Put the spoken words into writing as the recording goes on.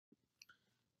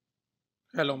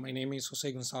Hello, my name is Jose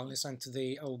Gonzalez, and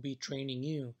today I will be training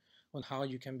you on how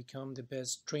you can become the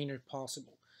best trainer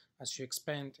possible as you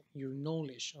expand your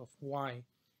knowledge of why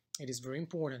it is very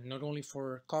important not only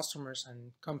for customers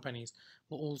and companies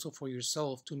but also for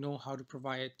yourself to know how to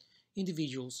provide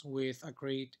individuals with a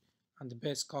great and the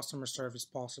best customer service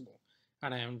possible.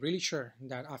 And I am really sure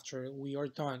that after we are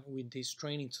done with this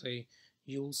training today,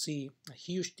 you'll see a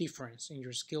huge difference in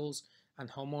your skills and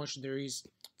how much there is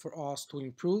for us to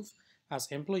improve as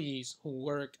employees who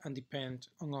work and depend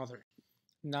on others.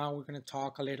 Now we're going to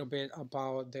talk a little bit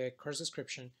about the course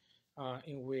description,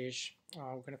 in which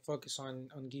we're going to focus on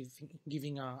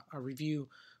giving a review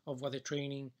of what the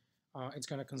training is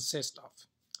going to consist of.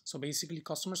 So basically,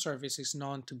 customer service is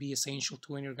known to be essential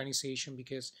to any organization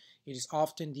because it is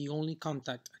often the only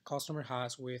contact a customer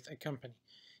has with a company.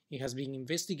 It has been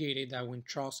investigated that when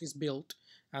trust is built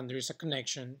and there is a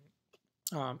connection,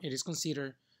 it is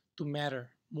considered to matter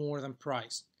more than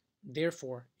price.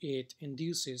 Therefore, it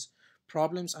induces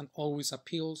problems and always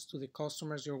appeals to the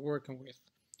customers you're working with.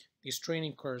 This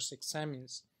training course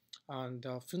examines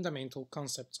the fundamental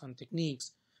concepts and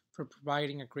techniques for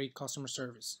providing a great customer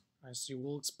service, as you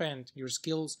will expand your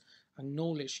skills and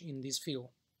knowledge in this field.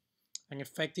 An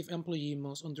effective employee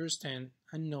must understand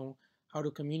and know how to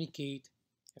communicate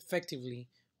effectively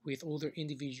with other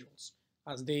individuals,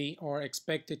 as they are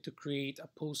expected to create a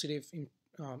positive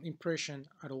impression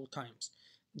at all times.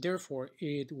 Therefore,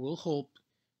 it will help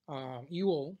you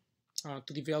all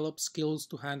to develop skills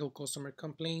to handle customer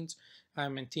complaints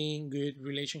and maintain good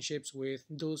relationships with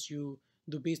those you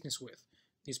do business with.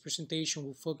 This presentation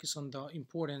will focus on the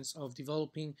importance of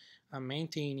developing and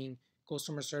maintaining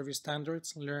customer service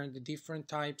standards, learn the different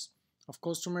types of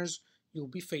customers you'll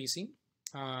be facing,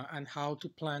 and how to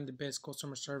plan the best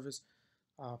customer service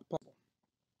possible.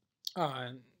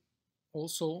 And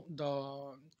also,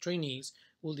 the trainees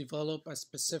will develop a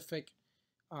specific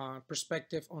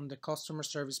perspective on the customer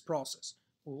service process.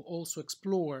 We'll also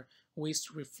explore ways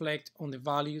to reflect on the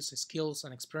values, skills,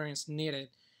 and experience needed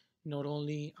not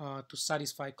only to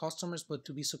satisfy customers but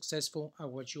to be successful at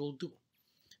what you'll do.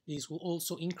 This will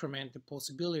also increment the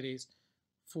possibilities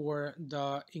for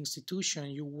the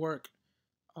institution you work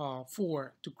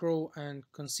for to grow and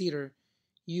consider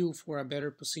you for a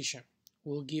better position.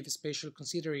 We'll give special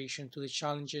consideration to the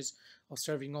challenges of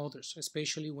serving others,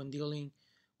 especially when dealing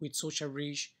with such a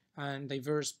rich and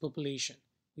diverse population.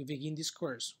 We begin this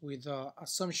course with the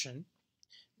assumption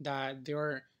that there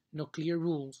are no clear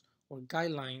rules or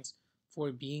guidelines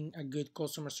for being a good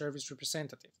customer service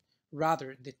representative.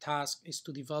 Rather, the task is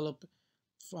to develop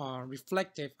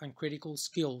reflective and critical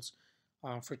skills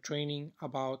for training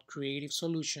about creative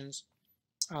solutions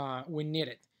when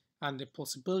needed, and the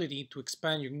possibility to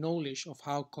expand your knowledge of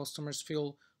how customers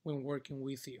feel when working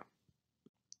with you.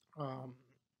 Um,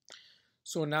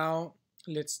 so now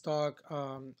let's talk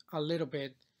a little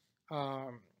bit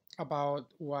um, about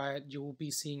what you will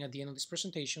be seeing at the end of this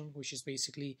presentation, which is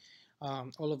basically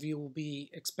all of you will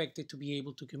be expected to be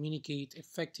able to communicate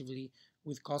effectively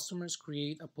with customers,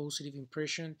 create a positive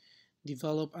impression,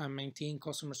 develop and maintain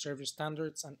customer service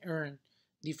standards, and earn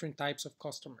different types of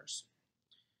customers.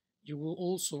 You will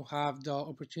also have the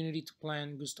opportunity to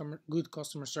plan good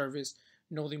customer service,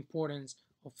 know the importance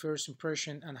of first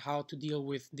impression, and how to deal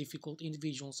with difficult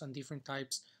individuals and different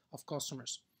types of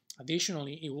customers.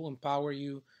 Additionally, it will empower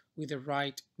you with the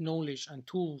right knowledge and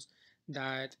tools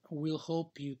that will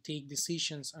help you take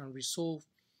decisions and resolve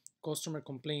customer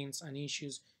complaints and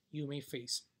issues you may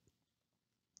face.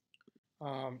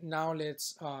 Now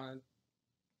let's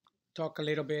talk a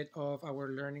little bit of our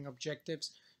learning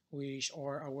objectives, which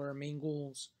are our main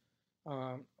goals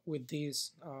with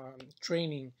this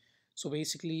training. So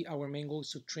basically, our main goal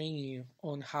is to train you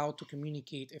on how to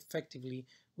communicate effectively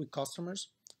with customers,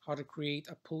 how to create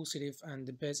a positive and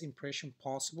the best impression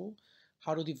possible,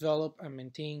 how to develop and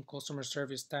maintain customer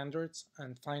service standards,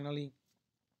 and finally,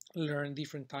 learn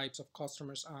different types of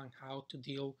customers and how to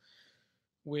deal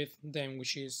with them,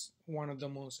 which is one of the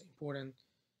most important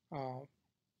uh,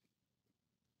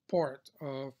 part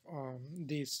of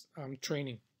this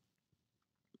training.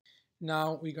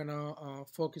 Now we're gonna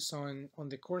focus on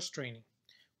the course training,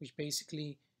 which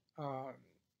basically uh,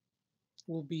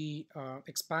 will be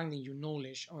expanding your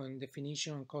knowledge on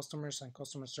definition on customers and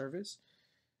customer service,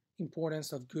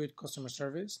 importance of good customer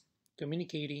service,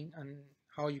 communicating and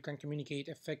how you can communicate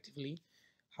effectively,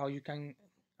 how you can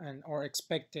and are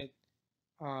expected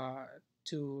uh,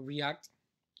 to react,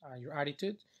 your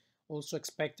attitude, also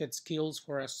expected skills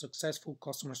for a successful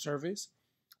customer service,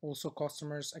 also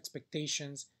customers'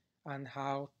 expectations and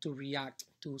how to react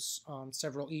to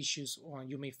several issues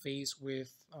you may face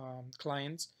with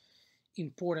clients,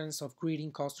 importance of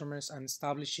greeting customers and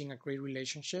establishing a great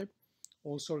relationship,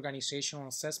 also organizational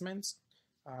assessments,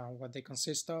 what they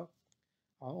consist of,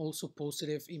 also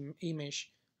positive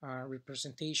image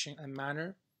representation and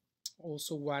manner,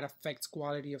 also what affects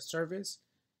quality of service,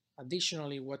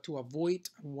 additionally what to avoid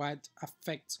and what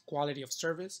affects quality of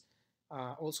service,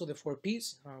 also the 4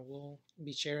 Ps. We'll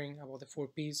be sharing about the 4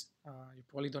 Ps. You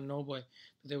probably don't know, but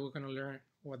today we're going to learn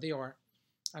what they are,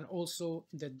 and also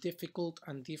the difficult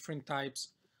and different types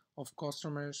of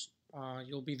customers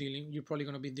you're probably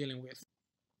going to be dealing with.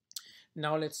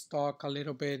 Now let's talk a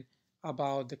little bit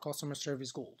about the customer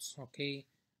service goals. Okay,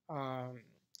 um,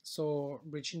 so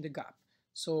bridging the gap.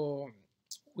 So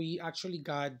we actually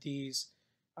got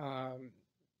um,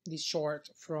 this chart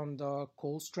from the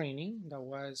Coles training that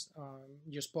was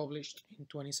just published in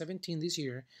 2017 this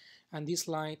year, and this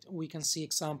slide we can see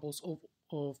examples of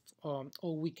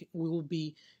all we will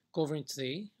be covering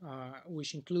today,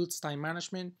 which includes time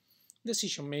management,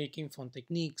 decision making, fun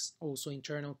techniques, also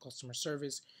internal customer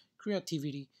service,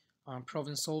 creativity,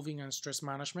 problem solving and stress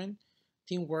management,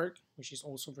 teamwork, which is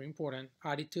also very important,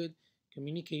 attitude,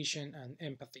 communication, and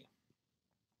empathy.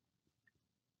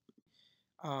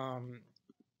 Um,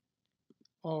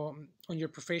 on your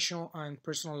professional and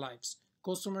personal lives,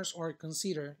 customers are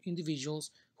considered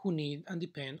individuals who need and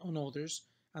depend on others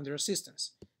and their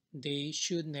assistance. They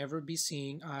should never be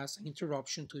seen as an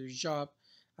interruption to your job,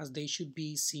 as they should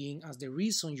be seen as the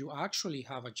reason you actually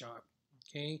have a job.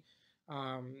 Okay.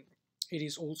 Um, it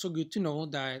is also good to know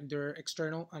that there are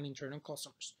external and internal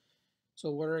customers.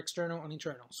 So, what are external and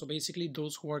internal? So, basically,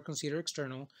 those who are considered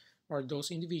external are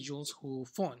those individuals who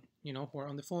phone, who are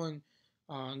on the phone,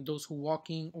 those who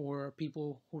walking or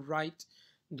people who write,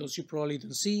 those you probably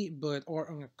don't see, but are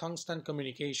on a constant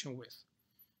communication with.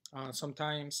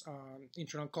 Sometimes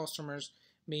internal customers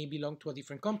may belong to a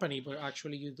different company, but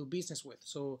actually you do business with.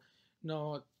 So,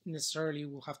 not necessarily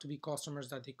will have to be customers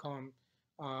that they come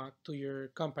to your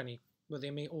company, but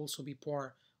they may also be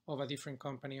part of a different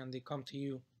company and they come to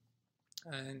you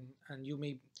and you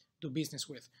may do business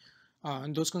with.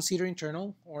 And those considered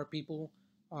internal are people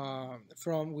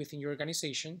from within your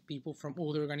organization, people from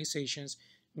other organizations,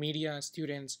 media,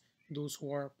 students, those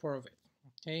who are part of it.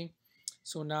 Okay,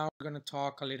 so now we're going to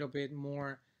talk a little bit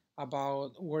more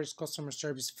about where is customer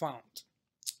service found.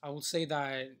 I would say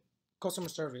that customer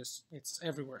service, it's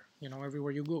everywhere.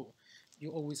 Everywhere you go,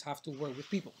 you always have to work with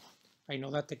people. I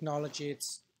know that technology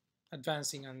it's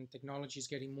advancing and technology is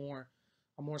getting more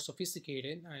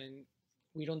sophisticated, and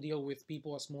we don't deal with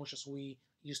people as much as we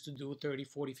used to do 30,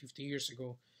 40, 50 years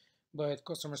ago. But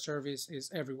customer service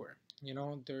is everywhere.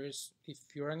 There's if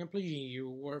you're an employee, you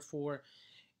work for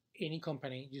any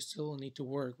company, you still need to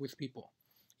work with people.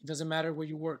 It doesn't matter where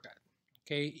you work at.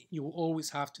 Okay, you will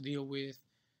always have to deal with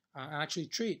actually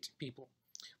treat people.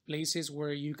 Places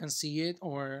where you can see it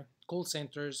or call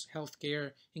centers,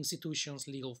 healthcare institutions,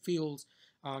 legal fields,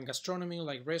 gastronomy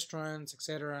like restaurants,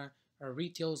 etc.,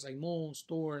 retails like malls,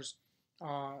 stores.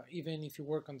 Even if you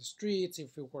work on the streets,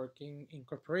 if you work in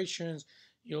corporations,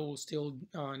 you'll still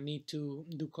need to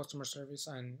do customer service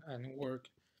and work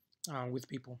with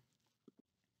people.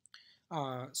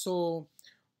 So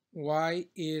why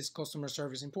is customer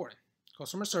service important?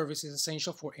 Customer service is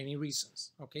essential for any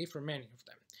reasons, okay, for many of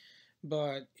them.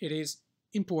 But it is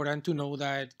important to know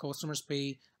that customers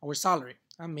pay our salary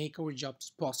and make our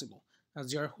jobs possible,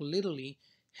 as they are who literally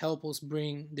help us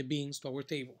bring the beans to our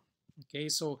table. Okay,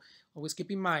 so always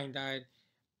keep in mind that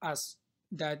as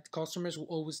that customers will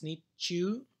always need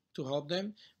you to help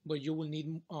them, but you will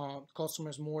need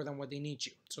customers more than what they need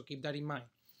you. So keep that in mind.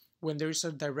 When there is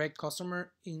a direct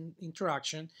customer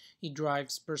interaction, it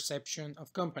drives perception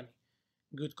of company.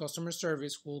 Good customer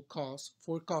service will cause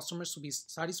for customers to be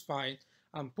satisfied,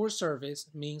 and poor service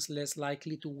means less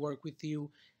likely to work with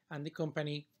you and the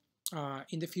company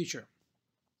in the future.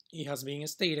 It has been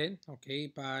stated,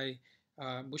 okay, by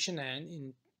Buchanan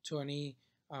in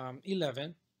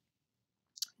 2011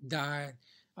 that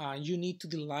you need to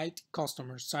delight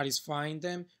customers. Satisfying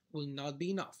them will not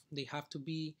be enough. They have to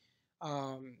be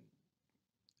um,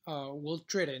 well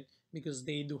treated because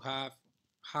they do have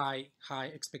high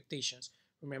expectations.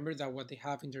 Remember that what they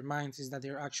have in their minds is that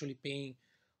they're actually paying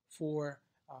for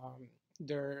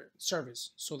their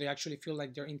service, so they actually feel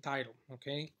like they're entitled.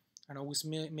 Okay, and always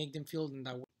make them feel in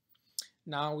that way.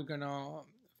 Now we're gonna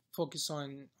focus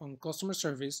on customer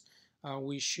service.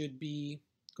 We should be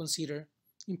considered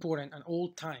important at all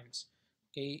times.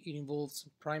 Okay, it involves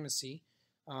primacy,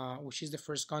 which is the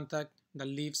first contact that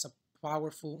leaves a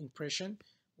powerful impression,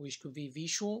 which could be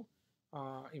visual,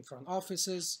 in front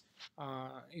offices.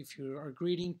 If you are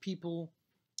greeting people,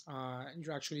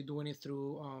 you're actually doing it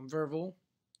through verbal.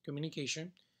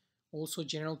 communication, also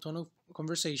general tone of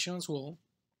conversation as well,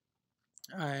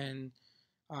 and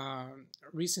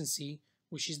recency,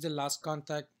 which is the last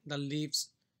contact that leaves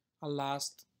a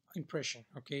last impression.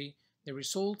 Okay, the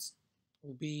results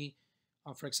will be,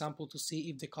 for example, to see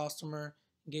if the customer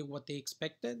gave what they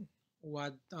expected,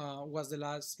 what was the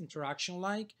last interaction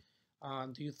like.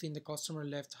 Do you think the customer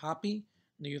left happy?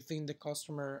 Do you think the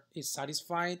customer is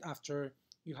satisfied after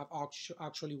you have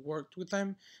actually worked with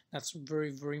them? That's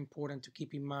very, very important to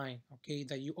keep in mind. Okay,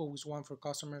 that you always want for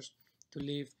customers to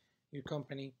leave your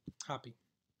company happy,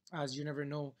 as you never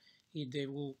know if they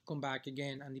will come back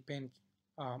again and depend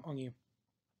on you.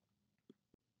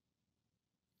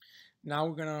 Now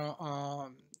we're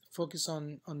gonna focus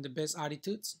on the best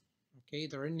attitudes. Okay,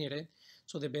 that are needed.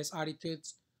 So the best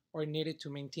attitudes are needed to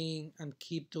maintain and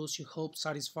keep those you help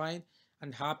satisfied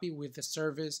and happy with the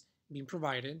service being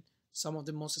provided. Some of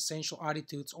the most essential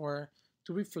attitudes are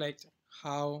to reflect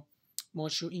how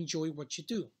much you enjoy what you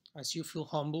do, as you feel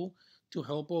humble to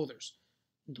help others,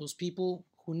 those people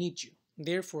who need you.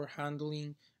 Therefore,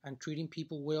 handling and treating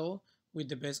people well with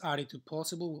the best attitude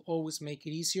possible will always make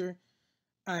it easier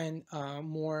and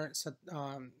more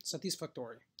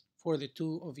satisfactory for the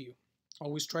two of you.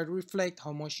 Always try to reflect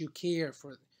how much you care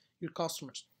for your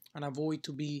customers and avoid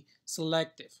to be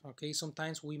selective. Okay,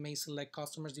 sometimes we may select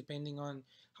customers depending on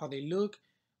how they look,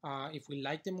 if we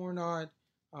like them or not.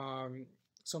 Um,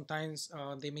 Sometimes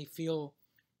they may feel,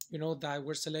 that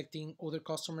we're selecting other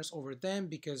customers over them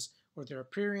because of their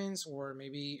appearance or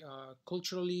maybe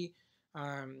culturally,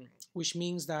 which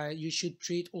means that you should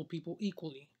treat all people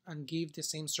equally and give the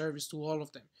same service to all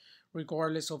of them,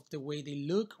 regardless of the way they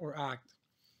look or act.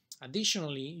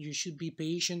 Additionally, you should be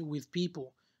patient with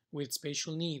people with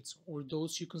special needs or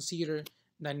those you consider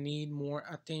that need more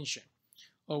attention.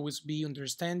 Always be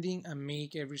understanding and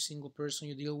make every single person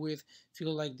you deal with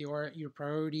feel like they are your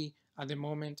priority at the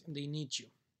moment they need you.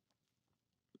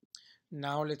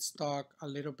 Now let's talk a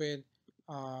little bit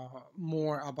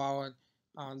more about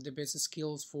the basic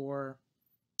skills for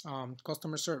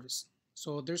customer service.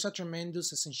 So there's a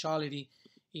tremendous essentiality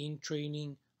in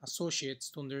training associates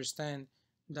to understand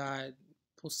that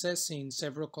possessing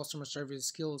several customer service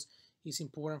skills is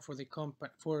important for the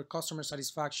company, for customer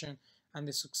satisfaction and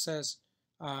the success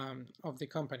of the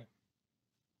company.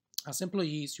 As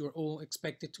employees, you're all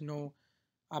expected to know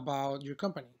about your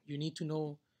company. You need to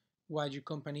know what your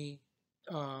company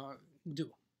uh,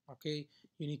 do. Okay,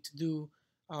 you need to do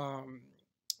um,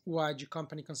 what your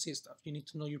company consists of. You need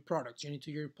to know your products. You need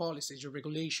to know your policies, your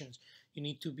regulations. You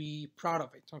need to be proud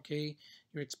of it. Okay,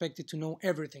 you're expected to know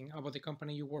everything about the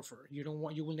company you work for. You don't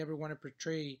want. You will never want to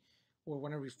portray or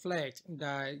want to reflect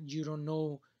that you don't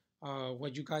know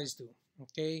what you guys do.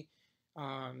 Okay,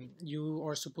 you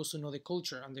are supposed to know the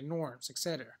culture and the norms,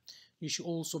 etc. You should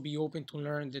also be open to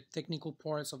learn the technical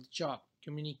parts of the job,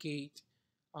 communicate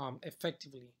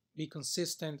effectively, be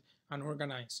consistent and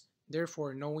organized.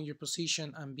 Therefore, knowing your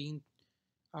position and being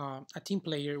a team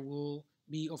player will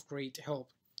be of great help.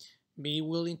 Be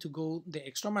willing to go the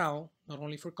extra mile, not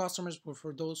only for customers, but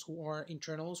for those who are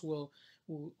internals will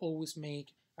always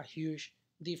make a huge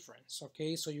difference.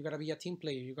 Okay, so you gotta be a team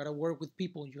player. You gotta work with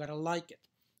people. You gotta like it.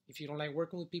 If you don't like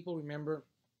working with people, remember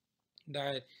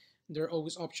that there are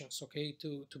always options. Okay,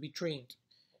 to be trained.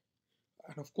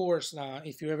 And of course,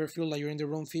 if you ever feel like you're in the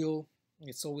wrong field,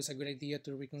 it's always a good idea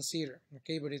to reconsider.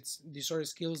 Okay, but these are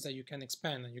skills that you can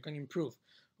expand and you can improve.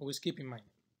 Always keep in mind.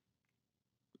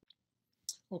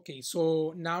 Okay,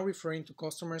 so now referring to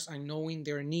customers and knowing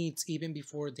their needs even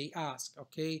before they ask.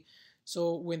 Okay,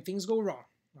 so when things go wrong,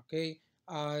 okay,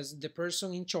 as the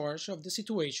person in charge of the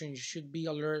situation, you should be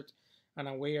alert and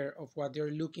aware of what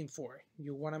they're looking for.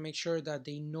 You want to make sure that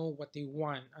they know what they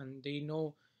want and they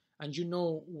know, and you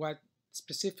know what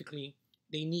specifically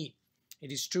they need.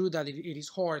 It is true that it is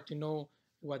hard to know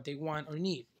what they want or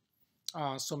need.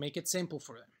 So make it simple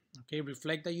for them. Okay,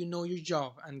 reflect that you know your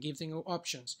job and give them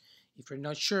options. If you're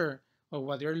not sure of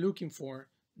what they're looking for,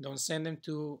 don't send them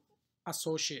to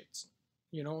associates.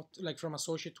 Like from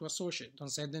associate to associate. Don't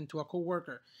send them to a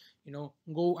coworker.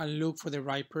 Go and look for the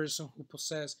right person who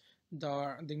possess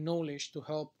the knowledge to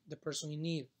help the person in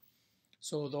need.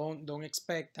 So don't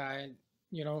expect that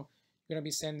you're gonna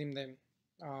be sending them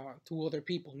to other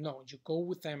people. No, you go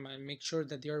with them and make sure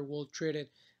that they are well treated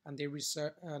and they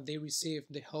receive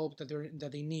the help that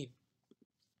they need.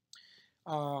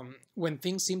 When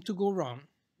things seem to go wrong,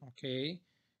 okay,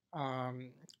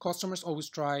 customers always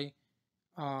try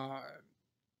uh,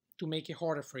 to make it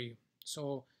harder for you.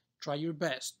 So try your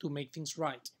best to make things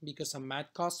right because a mad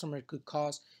customer could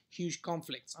cause huge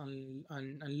conflicts and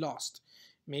loss.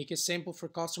 Make it simple for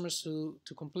customers to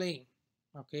complain.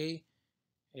 Okay,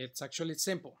 It's actually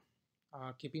simple.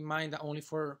 Keep in mind that only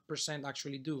 4%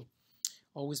 actually do.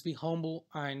 Always be humble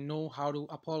and know how to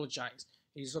apologize.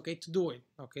 It is okay to do it.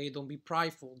 Okay, don't be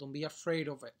prideful. Don't be afraid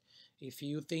of it. If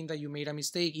you think that you made a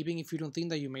mistake, even if you don't think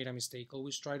that you made a mistake,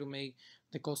 always try to make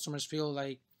the customers feel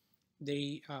like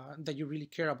they that you really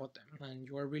care about them and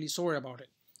you are really sorry about it.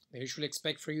 They usually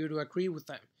expect for you to agree with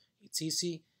them. It's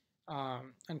easy,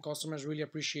 and customers really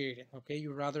appreciate it. Okay,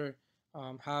 you rather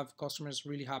have customers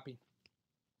really happy.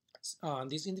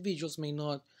 These individuals may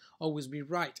not always be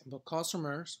right, but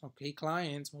customers, okay,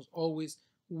 clients must always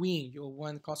win. You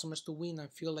want customers to win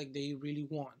and feel like they really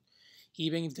won.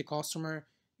 Even if the customer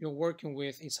you're working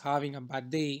with is having a bad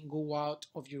day, go out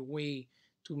of your way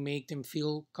to make them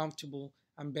feel comfortable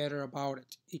and better about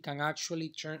it. It can actually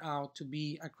turn out to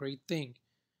be a great thing,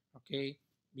 okay,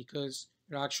 because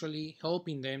you're actually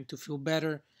helping them to feel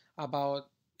better about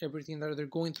everything that they're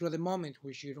going through at the moment,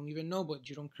 which you don't even know, but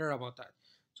you don't care about that.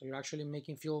 So you're actually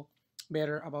making feel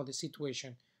better about the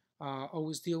situation.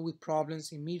 Always deal with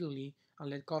problems immediately and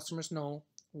let customers know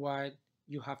what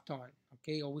you have done.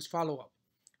 Okay, always follow up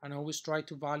and always try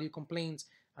to value complaints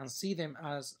and see them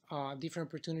as different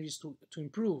opportunities to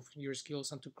improve your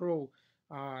skills and to grow.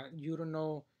 You don't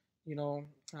know, you know,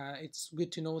 it's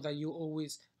good to know that you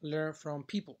always learn from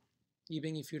people,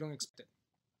 even if you don't expect it.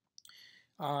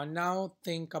 Now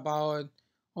think about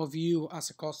of you as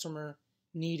a customer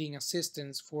needing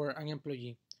assistance for an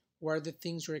employee. What are the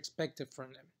things you're expected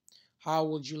from them? How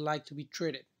would you like to be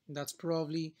treated? That's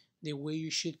probably the way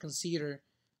you should consider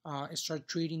start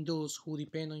treating those who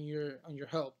depend on your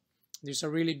help. There's a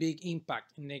really big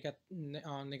impact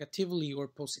negatively or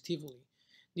positively,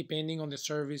 depending on the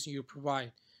service you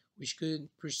provide, which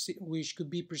could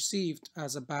be perceived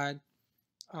as a bad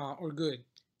or good.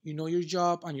 You know your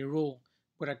job and your role,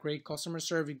 but a great customer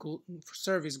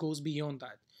service goes beyond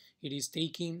that. It is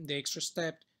taking the extra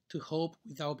step to help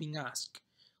without being asked,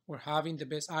 or having the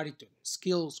best attitude,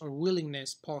 skills, or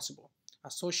willingness possible.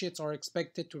 Associates are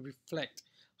expected to reflect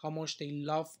how much they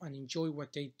love and enjoy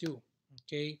what they do.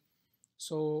 Okay,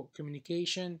 so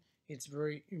communication is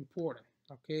very important.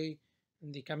 Okay,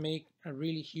 and they can make a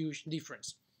really huge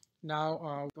difference.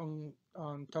 Now,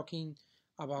 on talking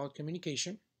about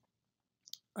communication,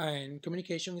 and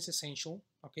communication is essential,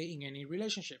 okay, in any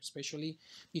relationship, especially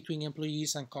between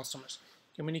employees and customers.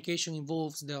 Communication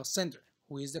involves the sender,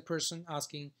 who is the person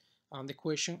asking the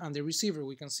question, and the receiver.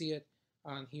 We can see it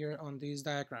here on this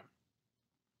diagram.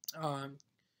 um,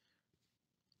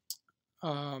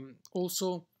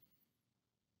 Also,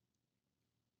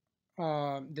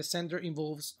 the sender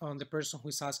involves the person who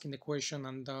is asking the question,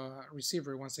 and the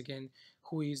receiver, once again,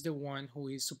 who is the one who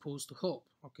is supposed to help.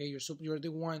 Okay, you're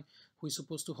the one who is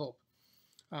supposed to help.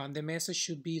 The message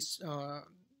should be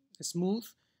smooth.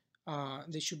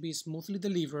 They should be smoothly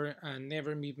delivered and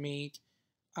never be made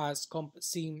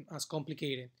seem as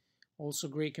complicated. Also,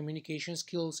 great communication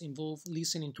skills involve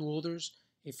listening to others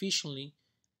efficiently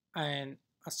and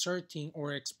asserting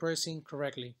or expressing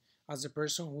correctly. As the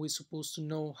person who is supposed to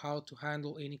know how to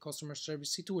handle any customer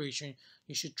service situation,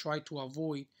 you should try to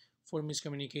avoid for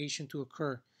miscommunication to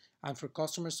occur and for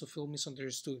customers to feel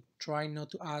misunderstood. Try not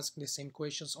to ask the same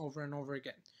questions over and over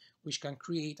again, which can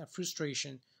create a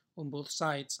frustration on both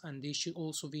sides, and this should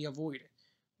also be avoided.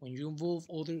 When you involve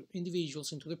other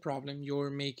individuals into the problem,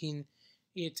 you're making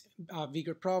it a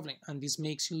bigger problem, and this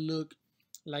makes you look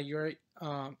like you're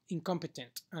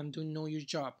incompetent and don't know your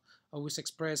job. Always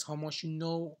express how much you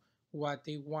know what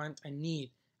they want and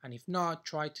need, and if not,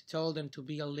 try to tell them to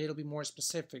be a little bit more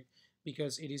specific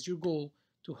because it is your goal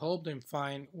to help them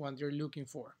find what they're looking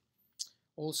for.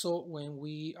 Also, when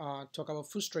we talk about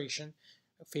frustration,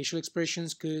 facial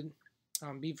expressions could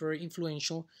be very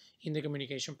influential in the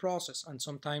communication process, and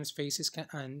sometimes faces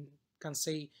can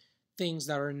say things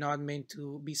that are not meant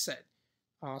to be said.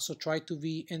 So try to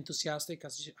be enthusiastic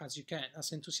as you can,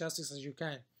 as enthusiastic as you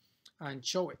can, and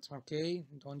show it. Okay,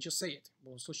 don't just say it,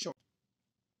 also show it.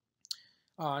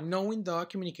 Knowing the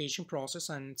communication process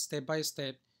and step by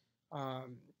step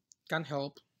um, can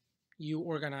help you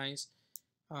organize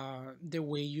the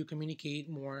way you communicate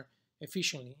more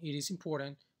efficiently. It is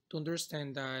important to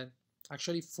understand that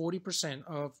actually 40%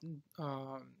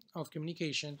 of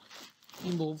communication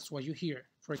involves what you hear.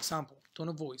 For example, tone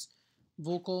of voice,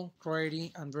 vocal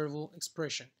clarity, and verbal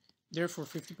expression. Therefore,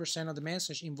 50% of the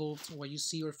message involves what you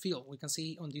see or feel. We can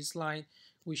see on this slide,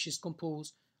 which is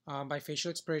composed by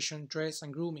facial expression, dress,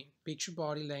 and grooming, picture,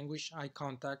 body language, eye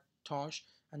contact, touch,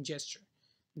 and gesture.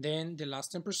 Then the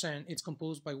last 10% is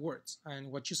composed by words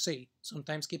and what you say.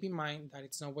 Sometimes keep in mind that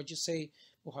it's not what you say,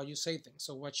 but how you say things.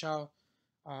 So watch out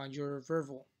your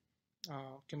verbal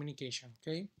communication.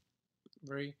 Okay,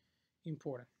 very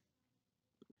important.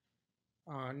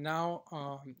 Now,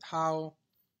 how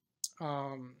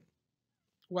um,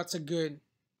 what's a good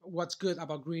what's good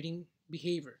about greeting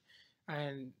behavior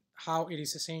and how it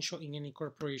is essential in any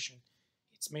corporation.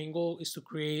 Its main goal is to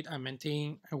create and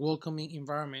maintain a welcoming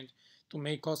environment to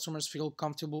make customers feel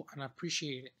comfortable and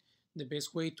appreciated. The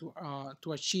best way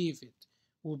to achieve it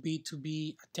will be to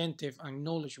be attentive and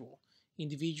knowledgeable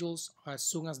individuals as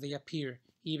soon as they appear,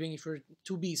 even if you're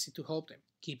too busy to help them.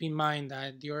 Keep in mind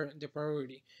that they're the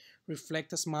priority.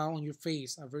 Reflect a smile on your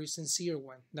face, a very sincere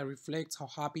one that reflects how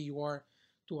happy you are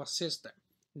to assist them.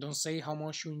 Don't say how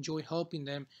much you enjoy helping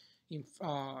them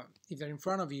if they're in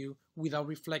front of you without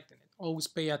reflecting it. Always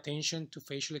pay attention to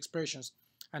facial expressions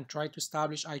and try to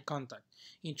establish eye contact.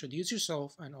 Introduce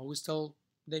yourself and always tell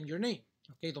them your name.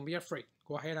 Okay, don't be afraid.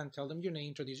 Go ahead and tell them your name.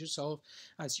 Introduce yourself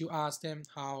as you ask them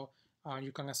how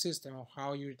you can assist them or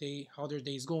how their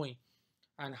day is going,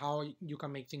 and how you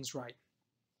can make things right.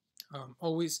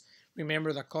 Always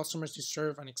remember that customers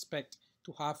deserve and expect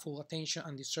to have full attention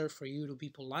and deserve for you to be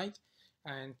polite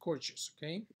and courteous.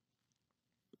 Okay.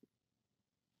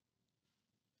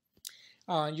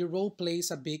 Your role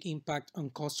plays a big impact on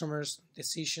customers'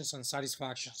 decisions and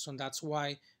satisfaction. So that's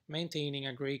why maintaining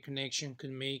a great connection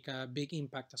could make a big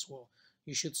impact as well.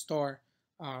 You should start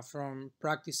from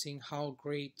practicing how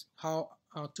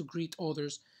to greet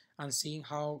others and seeing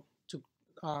how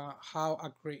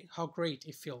great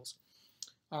it feels.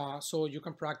 So you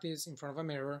can practice in front of a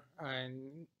mirror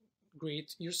and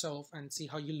greet yourself and see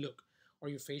how you look, or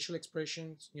your facial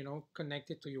expressions,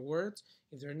 connected to your words.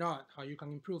 If they're not, how you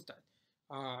can improve that.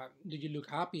 Do you look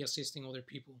happy assisting other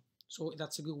people? So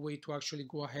that's a good way to actually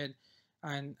go ahead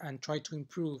and try to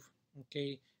improve,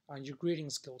 okay, your greeting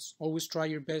skills. Always try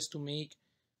your best to make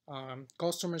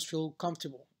customers feel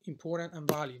comfortable, important, and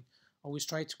valued. Always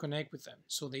try to connect with them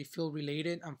so they feel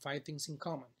related and find things in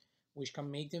common, which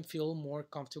can make them feel more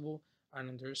comfortable and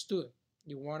understood.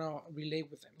 You wanna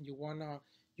relate with them. You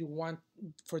want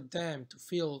for them to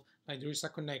feel like there is a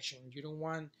connection. You don't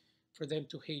want for them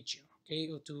to hate you,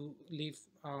 okay, or to leave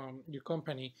your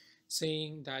company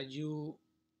saying that you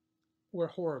were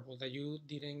horrible, that you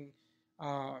didn't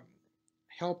uh,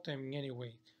 help them in any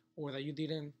way, or that you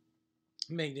didn't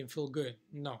make them feel good.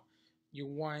 No, you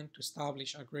want to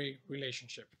establish a great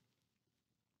relationship.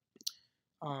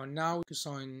 Now we focus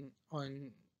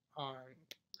on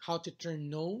how to turn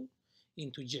no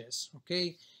into yes.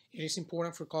 Okay, it is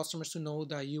important for customers to know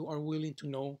that you are willing to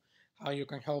know how you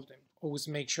can help them. Always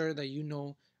make sure that you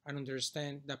know and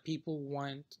understand that people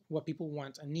want what people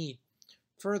want and need.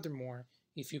 Furthermore,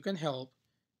 if you can help,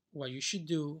 what you should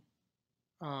do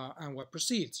and what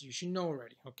proceeds, you should know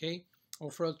already. Okay,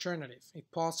 offer alternative if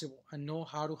possible, and know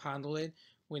how to handle it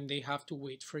when they have to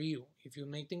wait for you. If you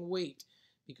make them wait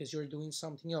because you're doing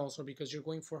something else, or because you're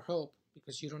going for help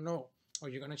because you don't know, or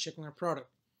you're gonna check on a product,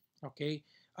 okay,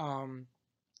 um,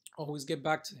 always get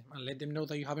back to them and let them know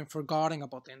that you haven't forgotten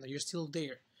about them, that you're still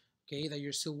there, okay, that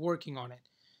you're still working on it.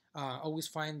 Always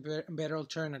find better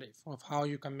alternative of how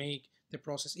you can make the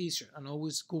process easier, and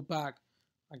always go back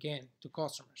again to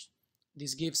customers.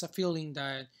 This gives a feeling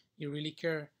that you really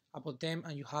care about them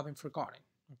and you haven't forgotten.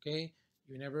 Okay,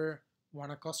 you never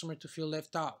want a customer to feel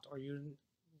left out, or you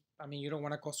don't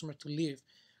want a customer to leave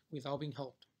without being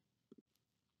helped.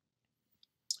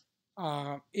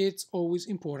 It's always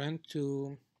important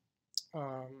to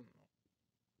um,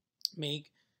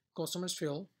 make customers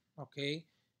feel okay,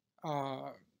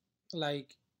 uh,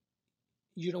 like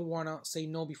you don't want to say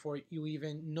no before you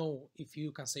even know if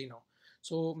you can say no.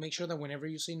 So make sure that whenever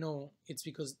you say no, it's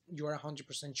because you are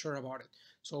 100% sure about it.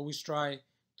 So always try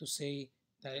to say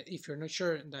that if you're not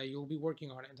sure, that you'll be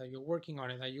working on it, that you're working on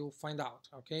it, that you'll find out,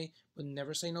 okay? But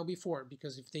never say no before,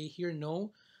 because if they hear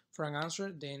no for an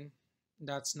answer, then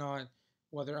that's not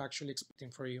what they're actually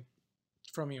expecting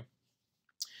from you.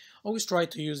 Always try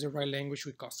to use the right language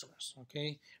with customers,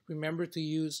 okay? Remember to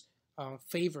use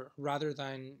favor rather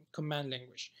than command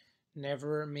language.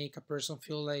 Never make a person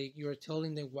feel like you're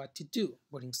telling them what to do,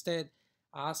 but instead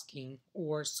asking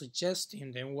or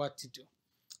suggesting them what to do.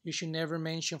 You should never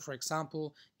mention, for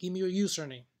example, give me your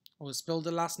username or spell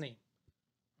the last name,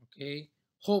 okay?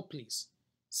 Hold please,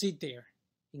 sit there.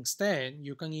 Instead,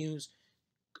 you can use,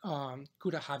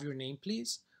 could I have your name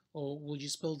please? Or will you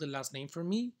spell the last name for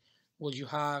me? Will you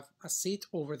have a seat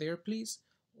over there please?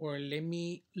 Or let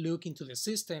me look into the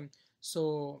system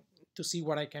so to see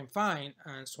what I can find,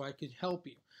 and so I could help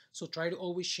you. So try to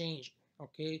always change,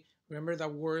 okay? Remember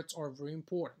that words are very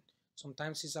important.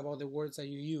 Sometimes it's about the words that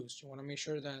you use. You want to make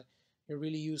sure that you're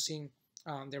really using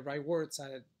the right words,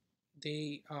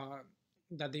 they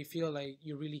that they feel like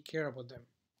you really care about them.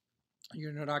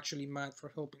 You're not actually mad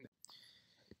for helping them.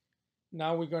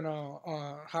 Now we're gonna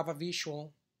have a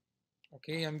visual,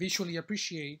 okay, and visually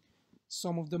appreciate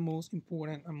some of the most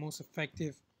important and most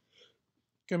effective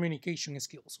communication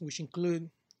skills, which include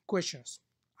questions,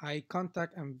 eye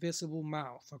contact, and visible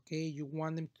mouth. Okay, you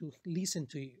want them to listen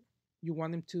to you. You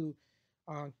want them to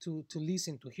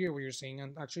listen, to hear what you're saying,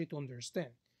 and actually to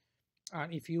understand.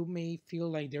 And if you may feel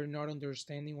like they're not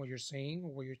understanding what you're saying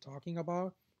or what you're talking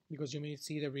about, because you may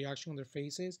see the reaction on their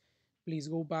faces, please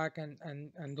go back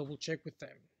and double check with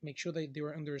them. Make sure that they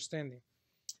are understanding.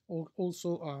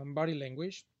 Also, body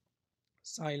language,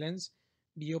 silence,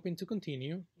 be open to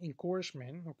continue,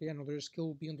 encouragement. Okay, another skill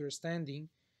will be understanding,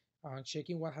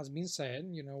 checking what has been said.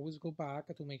 Always go back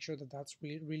to make sure that that's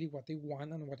really what they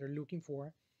want and what they're looking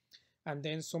for, and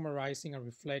then summarizing and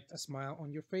reflect a smile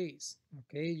on your face.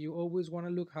 Okay, you always want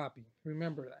to look happy.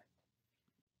 Remember that.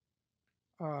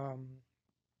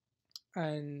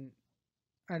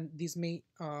 And this may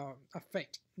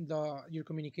affect your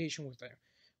communication with them,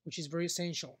 which is very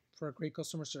essential for a great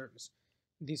customer service.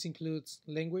 This includes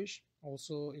language.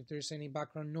 Also, if there's any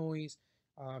background noise,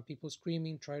 people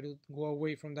screaming, try to go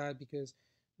away from that, because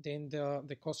then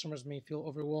the customers may feel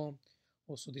overwhelmed.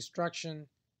 Also, distraction,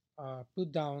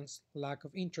 put downs, lack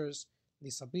of interest,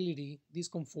 disability,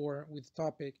 discomfort with the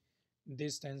topic,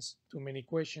 distance, too many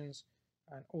questions,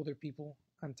 and other people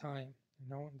and time,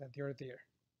 that they're there.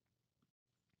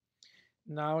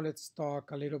 Now let's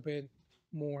talk a little bit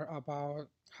more about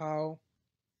how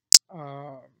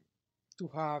uh, to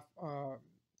have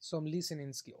some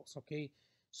listening skills. Okay,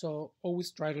 so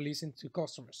always try to listen to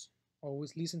customers.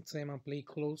 Always listen to them and pay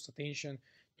close attention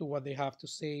to what they have to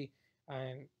say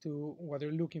and to what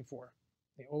they're looking for.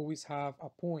 They always have a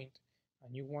point,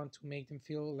 and you want to make them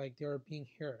feel like they are being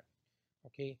heard.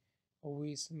 Okay,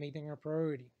 always make them a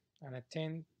priority and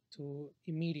attend to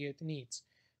immediate needs,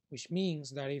 which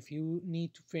means that if you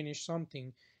need to finish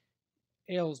something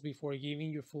else before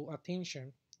giving your full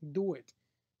attention, do it.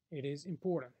 It is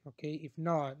important. Okay, if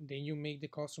not, then you make the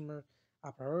customer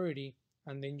a priority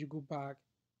and then you go back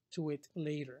to it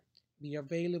later. Be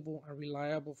available and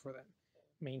reliable for them.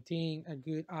 Maintain a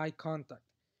good eye contact,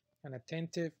 an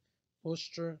attentive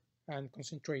posture, and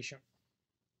concentration.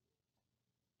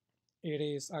 It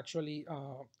is actually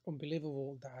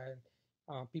unbelievable that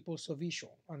people are so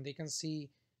visual and they can see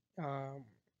um,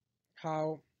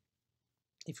 how,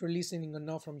 if you're listening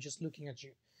enough from just looking at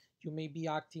you, you may be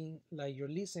acting like you're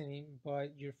listening,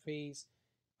 but your face,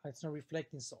 it's not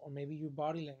reflecting so, or maybe your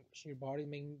body language, your body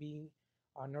may be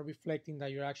not reflecting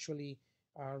that you're actually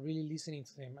really listening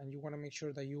to them, and you want to make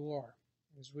sure that you are.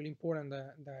 It's really important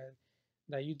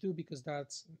that you do, because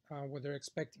that's what they're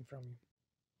expecting from you.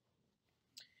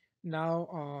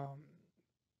 Now,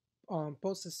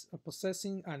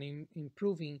 possessing and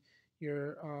improving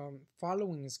your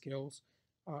following skills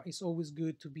is always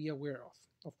good to be aware of.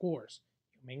 Of course,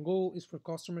 your main goal is for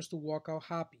customers to walk out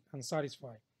happy and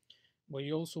satisfied, but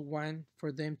you also want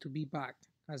for them to be back,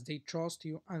 as they trust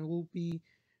you and will be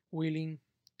willing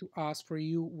to ask for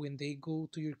you when they go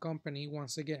to your company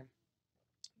once again.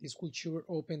 This will sure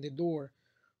open the door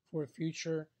for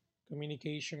future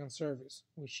communication and service,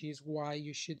 which is why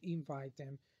you should invite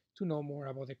them to know more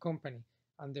about the company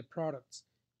and the products,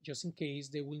 just in case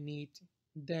they will need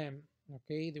them.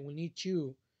 Okay, they will need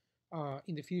you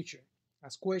in the future.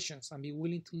 Ask questions and be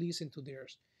willing to listen to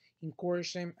theirs.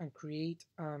 Encourage them and create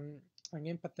an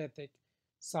empathetic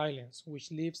silence,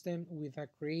 which leaves them with a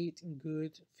great and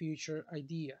good future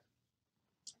idea.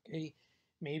 Okay,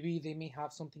 maybe they may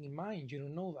have something in mind, you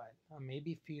don't know that.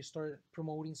 Maybe if you start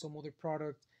promoting some other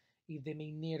product, if they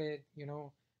may need it,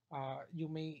 you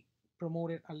may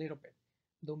promote it a little bit.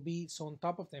 Don't be so on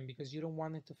top of them, because you don't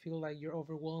want it to feel like you're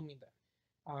overwhelming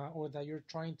them, or that you're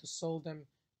trying to sell them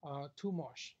too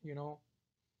much,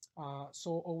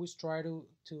 so always try to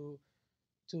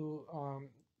um,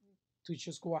 to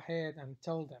just go ahead and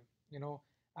tell them,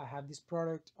 I have this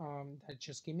product that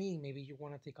just came in. Maybe you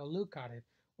want to take a look at it,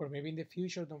 or maybe in the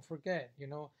future, don't forget,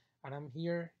 and I'm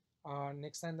here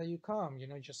next time that you come,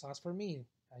 just ask for me,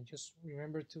 and just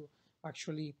remember to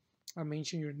actually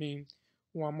mention your name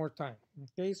one more time.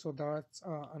 Okay, so that's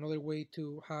another way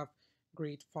to have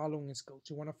great following skills.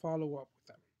 You want to follow up with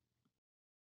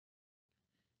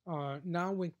them.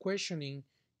 Now, when questioning,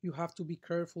 you have to be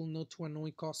careful not to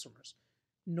annoy customers.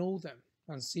 Know them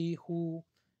and see who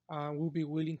will be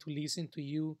willing to listen to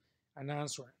you and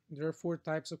answer. There are four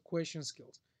types of question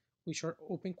skills, which are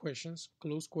open questions,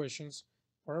 closed questions,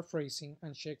 paraphrasing,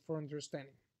 and check for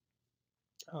understanding.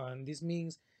 And this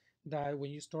means that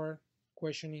when you start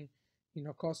questioning,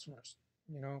 customers,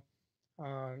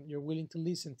 you're willing to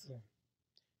listen to them,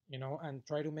 and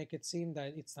try to make it seem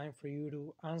that it's time for you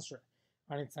to answer.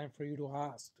 and it's time for you to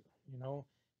ask. You know,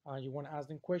 you want to ask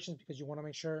them questions because you want to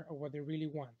make sure of what they really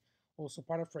want. Also,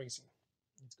 paraphrasing.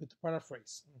 It's good to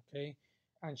paraphrase, okay,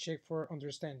 and check for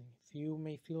understanding. If you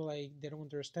may feel like they don't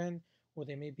understand or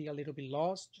they may be a little bit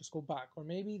lost, just go back. Or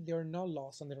maybe they're not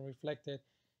lost and they're reflected.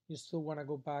 You still want to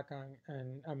go back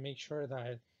and make sure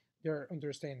that they're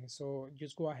understanding. So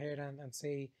just go ahead and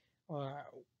say, uh,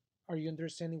 are you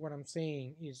understanding what I'm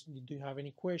saying? Do you have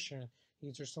any question?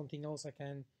 Is there something else I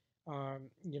can,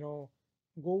 you know,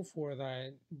 go for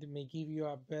that may give you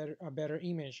a better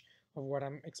image of what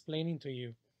I'm explaining to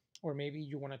you? Or maybe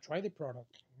you want to try the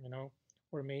product,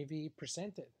 or maybe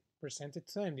present it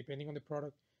to them depending on the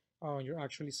product you're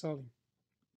actually selling.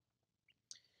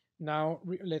 Now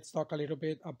let's talk a little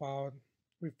bit about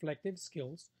reflective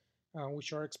skills,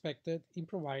 which are expected in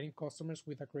providing customers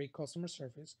with a great customer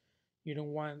service. You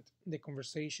don't want the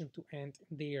conversation to end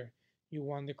there. You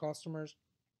want the customers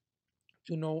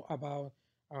to know about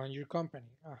your company,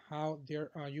 how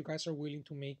you guys are willing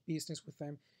to make business with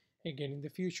them again in the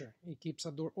future. It keeps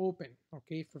a door open,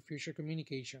 okay, for future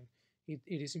communication. It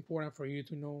is important for you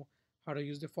to know how to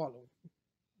use the following,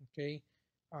 okay.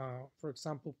 For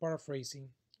example, paraphrasing,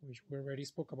 which we already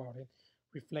spoke about it,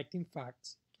 reflecting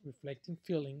facts, reflecting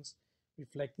feelings,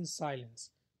 reflecting silence,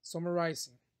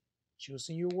 summarizing,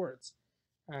 choosing your words,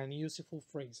 and useful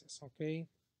phrases, okay.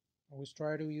 Always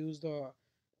try to use the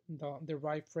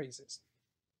right phrases.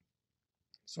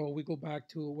 So we go back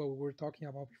to what we were talking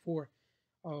about before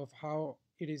of how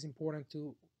it is important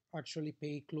to actually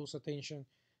pay close attention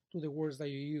to the words that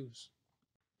you use.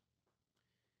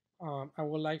 I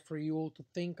would like for you all to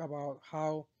think about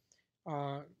how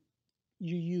uh,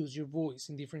 you use your voice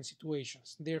in different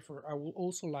situations. Therefore, I would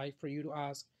also like for you to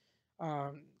ask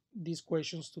these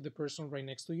questions to the person right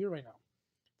next to you right now.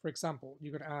 For example,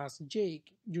 you're going to ask,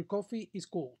 Jake, your coffee is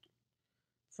cold.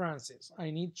 Francis,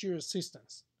 I need your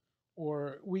assistance.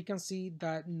 Or we can see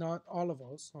that not all of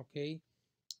us, okay,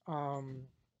 um,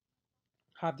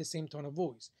 have the same tone of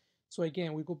voice. So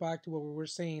again, we go back to what we were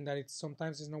saying that it's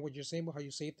sometimes it's not what you're saying, but how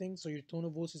you say things. So your tone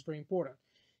of voice is very important.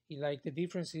 Like the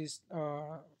difference is,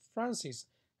 Francis,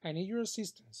 I need your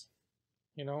assistance.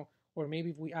 You know, or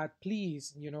maybe if we add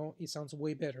please, it sounds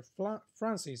way better.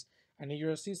 Francis, I need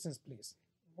your assistance, please.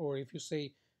 Or if you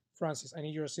say, Francis, I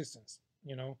need your assistance,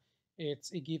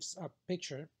 it gives a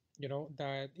picture,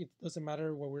 that it doesn't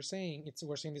matter what we're saying.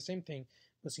 We're saying the same thing,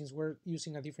 but since we're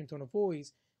using a different tone of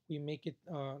voice, we make it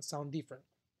sound different.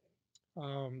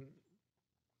 Um,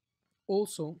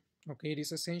 Also, okay, it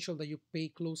is essential that you pay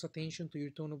close attention to your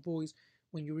tone of voice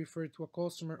when you refer to a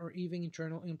customer or even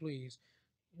internal employees.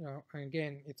 And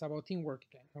again, it's about teamwork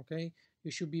again, okay?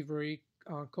 You should be very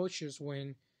cautious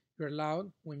when you're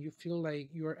loud, when you feel like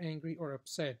you're angry or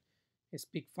upset.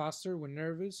 Speak faster when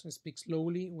nervous, speak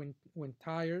slowly when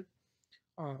tired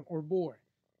or bored.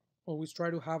 Always try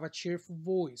to have a cheerful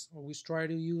voice. Always try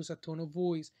to use a tone of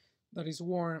voice that is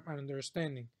warm and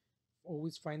understanding.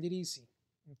 Always find it easy,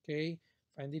 okay?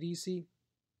 Find it easy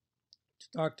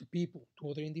to talk to people, to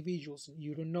other individuals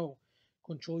you don't know.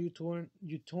 Control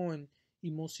your tone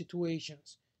in most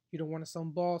situations. You don't want to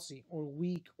sound bossy or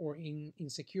weak or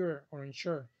insecure or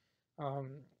unsure.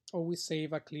 Um, Always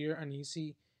save a clear and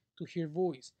easy to hear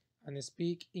voice and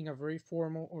speak in a very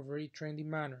formal or very trendy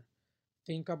manner.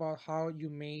 Think about how you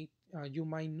might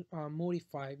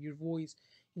modify your voice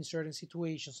in certain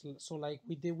situations. So like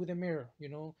we did with the mirror,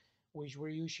 which we're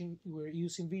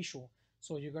using visual.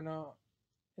 So you're gonna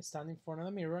stand in front of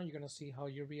the mirror and you're gonna see how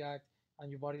you react and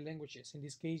your body languages. In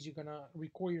this case, you're gonna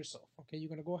record yourself. Okay, you're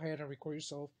gonna go ahead and record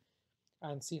yourself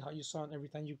and see how you sound every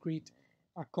time you greet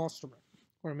a customer,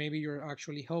 or maybe you're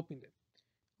actually helping them.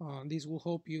 This will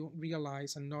help you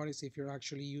realize and notice if you're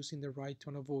actually using the right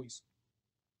tone of voice.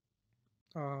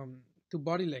 um, to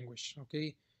body language.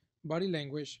 Okay, body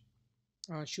language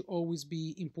should always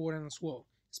be important as well,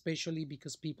 especially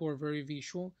because people are very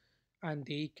visual and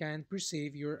they can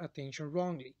perceive your attention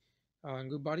wrongly.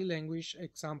 Good body language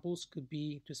examples could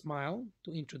be to smile,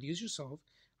 to introduce yourself,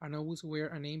 and always wear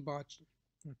a name badge.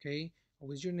 Okay,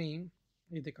 always your name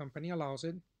if the company allows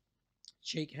it.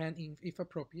 Shake hand if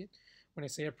appropriate. When I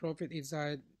say appropriate, it's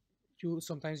that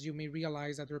you may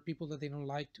realize that there are people that they don't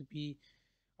like to be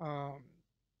um,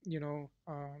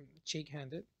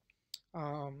 shake-handed.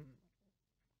 Um,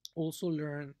 Also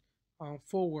learn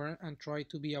forward and try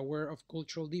to be aware of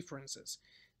cultural differences.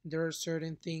 There are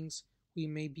certain things we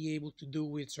may be able to do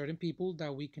with certain people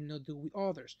that we cannot do with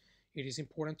others. It is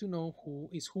important to know who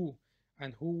is who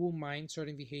and who will mind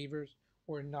certain behaviors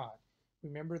or not.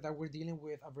 Remember that we're dealing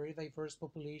with a very diverse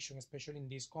population, especially in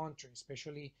this country,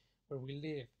 especially where we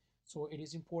live. So it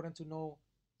is important to know,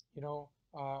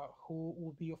 who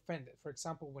will be offended. For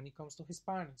example, when it comes to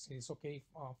Hispanics, it's okay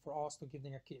for us to give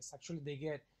them a kiss. Actually, they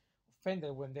get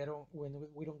offended when they don't when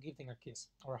we don't give them a kiss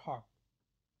or a hug.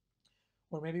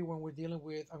 Or maybe when we're dealing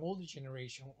with an older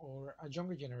generation or a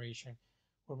younger generation,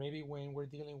 or maybe when we're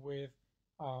dealing with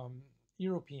um,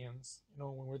 Europeans,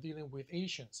 when we're dealing with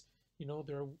Asians,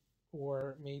 they're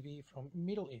or maybe from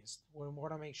Middle East. We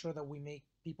want to make sure that we make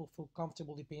people feel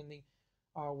comfortable depending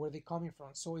where they're coming from.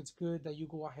 So it's good that you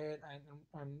go ahead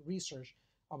and research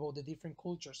about the different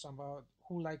cultures, about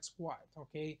who likes what,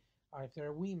 okay? If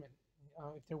they're women,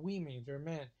 if they're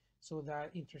men, so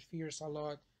that interferes a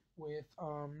lot with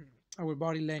our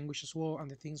body language as well and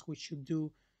the things we should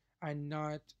do and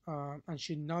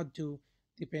should not do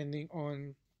depending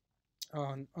on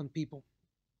people.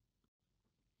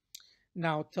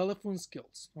 Now, telephone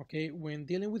skills. Okay, when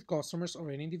dealing with customers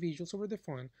or any individuals over the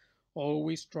phone,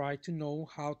 always try to know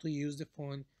how to use the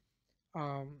phone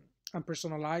um, and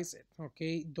personalize it.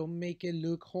 Okay, don't make it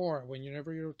look hard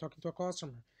whenever you're talking to a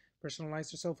customer.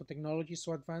 Personalize yourself. With technology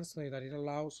so advanced today that it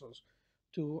allows us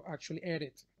to actually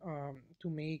edit, to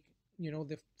make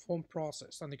the phone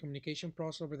process and the communication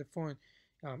process over the phone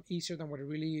easier than what it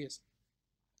really is.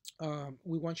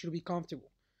 We want you to be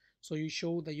comfortable. So you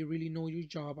show that you really know your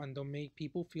job and don't make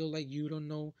people feel like you don't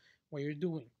know what you're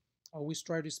doing. Always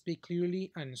try to speak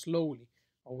clearly and slowly.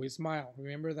 Always smile.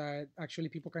 Remember that actually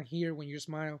people can hear when you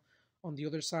smile on the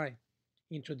other side.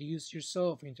 Introduce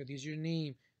yourself, introduce your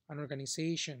name, an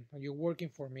organization that you're working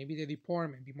for, maybe the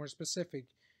department, be more specific.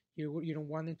 You don't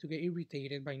want them to get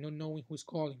irritated by not knowing who's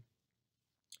calling.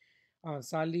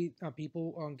 Sadly,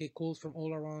 people get calls from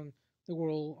all around the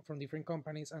world from different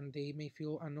companies and they may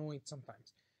feel annoyed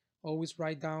sometimes. Always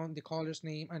write down the caller's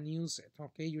name and use it.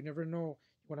 Okay, you never know.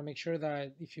 You want to make sure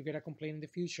that if you get a complaint in the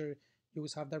future, you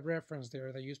always have that reference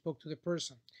there that you spoke to the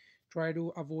person. Try to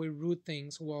avoid rude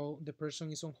things while the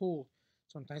person is on hold.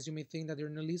 Sometimes you may think that they're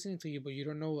not listening to you, but you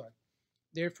don't know that.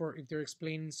 Therefore, if they're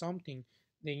explaining something,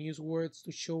 then use words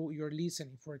to show you're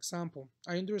listening. For example,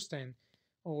 I understand,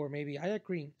 or maybe I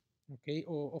agree, okay,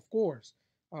 or of course,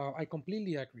 I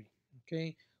completely agree,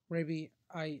 okay, maybe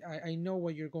I know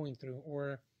what you're going through,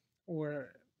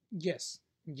 or yes,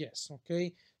 yes,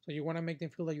 okay. So you want to make them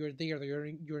feel that you're there,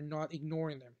 that you're not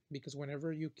ignoring them, because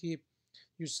whenever you keep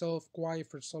yourself quiet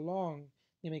for so long,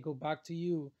 they may go back to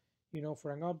you,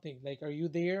 for an update. Like, are you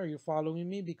there? Are you following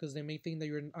me? Because they may think that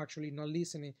you're actually not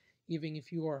listening, even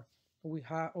if you are. We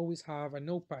always have a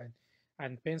notepad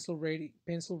and pencil ready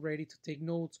to take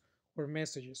notes or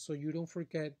messages, so you don't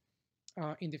forget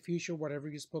in the future whatever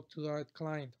you spoke to that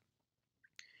client.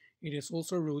 It is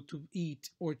also rude to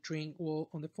eat or drink while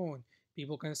on the phone.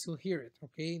 People can still hear it,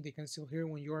 okay? They can still hear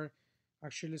when you're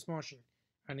actually smashing,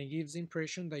 and it gives the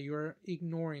impression that you're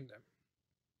ignoring them.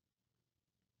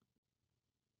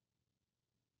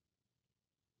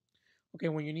 Okay,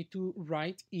 when you need to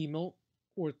write, email,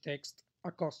 or text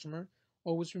a customer,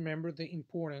 always remember the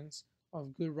importance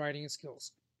of good writing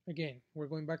skills. Again, we're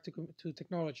going back to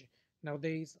technology.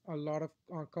 Nowadays, a lot of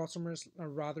customers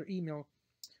rather email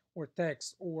or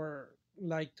text or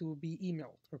like to be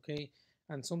emailed, okay?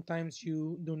 And sometimes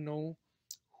you don't know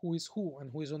who is who and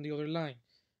who is on the other line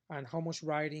and how much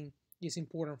writing is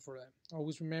important for them.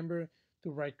 Always remember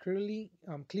to write clearly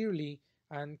and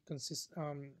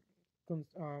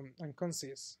and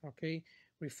concise, okay?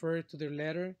 Refer to their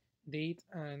letter, date,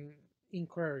 and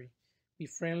inquiry. Be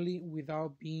friendly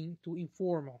without being too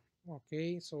informal,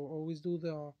 okay? So always do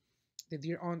the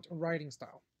dear aunt writing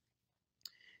style.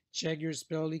 Check your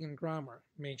spelling and grammar.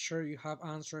 Make sure you have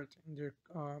answered their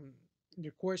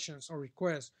questions or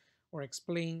requests or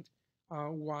explained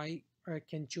why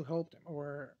can't you help them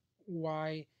or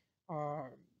why, uh,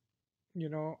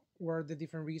 what are the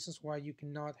different reasons why you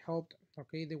cannot help them.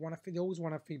 Okay, they always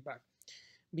want to feedback.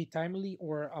 Be timely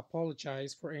or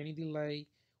apologize for any delay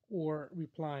or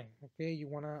replying. Okay, you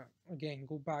want to again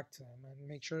go back to them and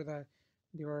make sure that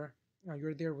you're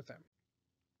there with them.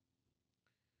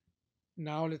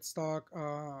 Now let's talk.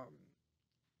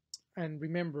 And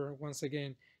remember, once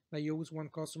again, that you always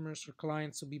want customers or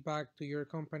clients to be back to your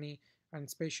company and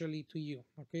especially to you.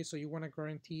 Okay, so you want to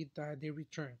guarantee that they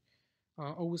return.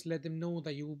 Always let them know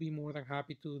that you will be more than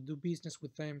happy to do business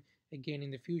with them again in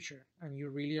the future and you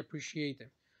really appreciate them.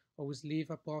 Always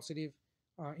leave a positive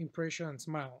impression and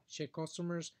smile. Check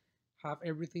customers have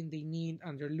everything they need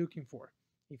and they're looking for.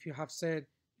 If you have said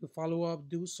you follow up,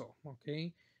 do so.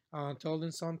 Okay, tell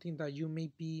them something that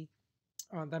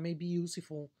may be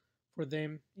useful for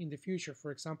them in the future.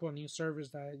 For example, a new service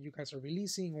that you guys are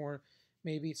releasing, or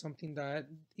maybe something that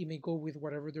it may go with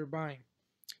whatever they're buying.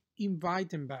 Invite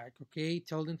them back, okay?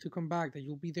 Tell them to come back, that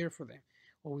you'll be there for them.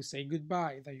 always say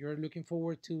goodbye, that you're looking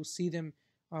forward to see them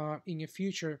in the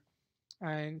future,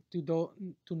 and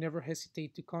to never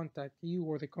hesitate to contact you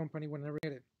or the company whenever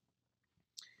needed.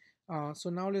 So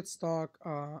now let's talk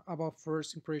about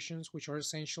first impressions, which are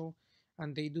essential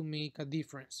and they do make a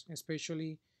difference,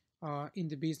 especially in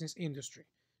the business industry.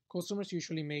 Customers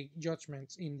usually make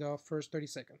judgments in the first 30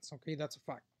 seconds. Okay, that's a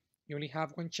fact. You only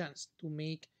have one chance to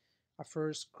make a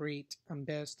first great and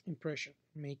best impression.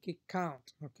 Make it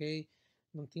count. Okay,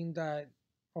 don't think that,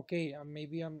 okay,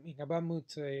 maybe I'm in a bad mood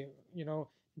today.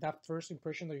 That first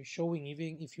impression that you're showing,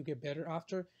 even if you get better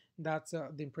after, that's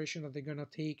the impression that they're gonna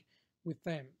take with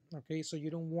them. Okay, so you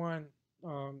don't want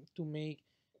to make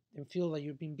them feel that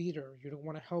you're being bitter. You don't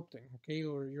want to help them. Okay,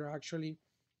 or you're actually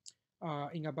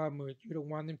in a bad mood. You don't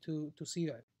want them to see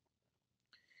that.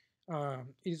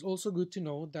 It is also good to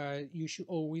know that you should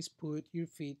always put your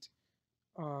feet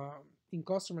in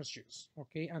customers' shoes.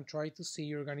 Okay, and try to see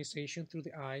your organization through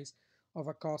the eyes of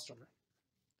a customer.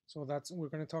 So that's we're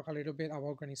going to talk a little bit about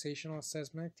organizational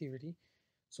assessment activity.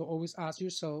 So always ask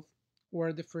yourself, what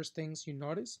are the first things you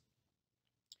notice?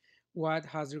 What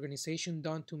has the organization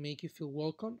done to make you feel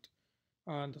welcomed?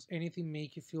 Does anything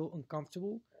make you feel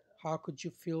uncomfortable? How could you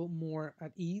feel more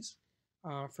at ease?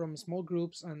 From small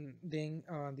groups, and then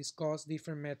discuss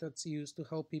different methods used to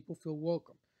help people feel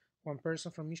welcome. One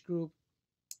person from each group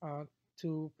uh,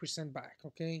 to present back.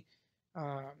 Okay,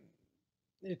 um,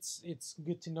 it's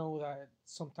good to know that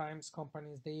sometimes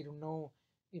companies they don't know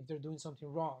if they're doing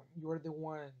something wrong. You're the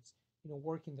ones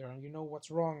working there, and you know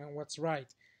what's wrong and what's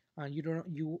right, and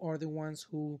you are the ones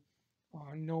who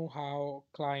know how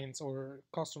clients or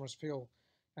customers feel,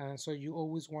 and so you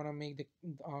always want to make the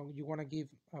you want to give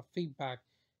feedback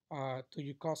to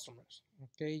your customers.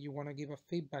 Okay, you want to give a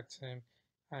feedback to them,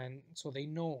 and so they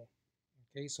know.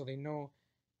 Okay, so they know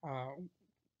uh,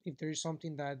 if there is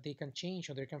something that they can change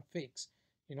or they can fix,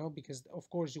 because of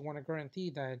course you want to guarantee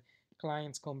that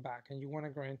clients come back, and you want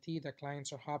to guarantee that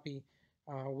clients are happy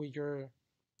with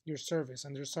your service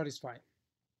and they're satisfied.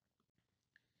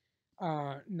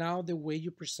 Now the way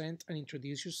you present and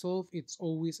introduce yourself, it's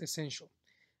always essential,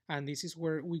 and this is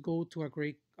where we go to a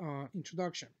great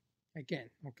introduction again.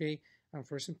 Okay, and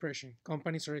first impression,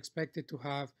 companies are expected to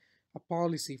have a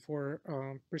policy for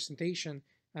presentation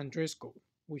and dress code,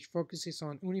 which focuses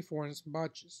on uniforms,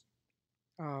 badges,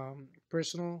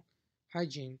 personal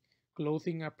hygiene,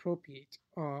 clothing appropriate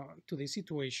to the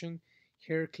situation,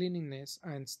 hair cleanliness,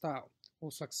 and style.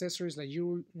 Also, accessories like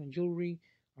jewelry,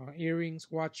 earrings,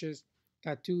 watches,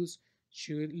 tattoos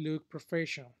should look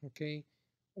professional, okay?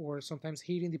 Or sometimes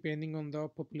hidden depending on the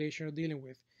population you're dealing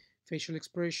with. Facial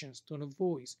expressions, tone of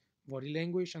voice, body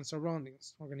language, and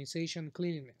surroundings, organization,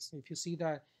 cleanliness. If you see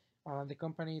that the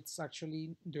company is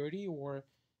actually dirty, or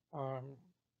um,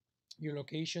 your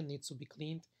location needs to be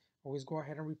cleaned, always go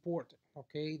ahead and report it.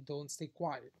 Okay, don't stay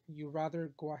quiet. You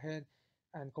rather go ahead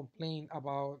and complain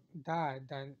about that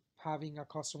than having a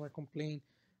customer complain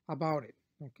about it.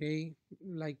 Okay,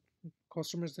 like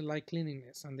customers, they like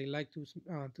cleanliness and they like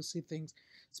to see things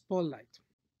spotlight.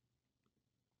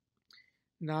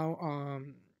 Now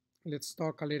let's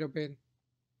talk a little bit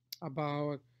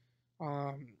about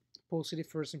um, positive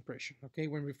first impression. Okay,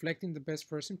 when reflecting the best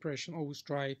first impression, always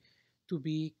try to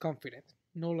be confident,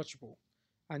 knowledgeable,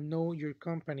 and know your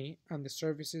company and the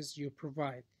services you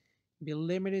provide. Be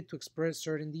limited to express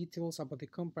certain details about the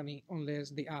company unless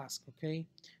they ask. Okay,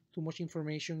 too much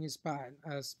information is bad,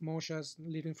 as much as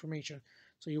little information.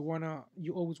 So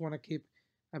you always wanna keep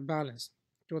a balance.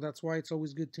 So that's why it's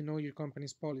always good to know your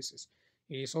company's policies.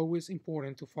 It is always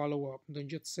important to follow up. Don't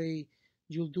just say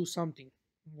you'll do something.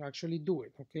 You actually do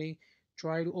it. Okay,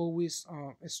 try to always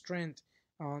strengthen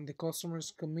the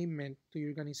customer's commitment to your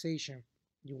organization.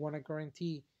 You want to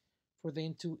guarantee for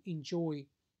them to enjoy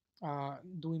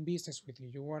doing business with you.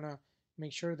 You want to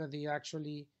make sure that they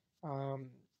actually um,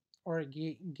 are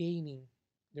gaining,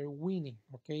 they're winning,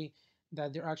 okay?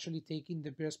 That they're actually taking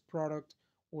the best product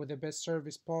or the best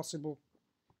service possible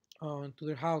to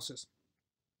their houses.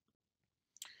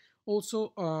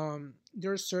 Also,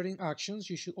 there are certain actions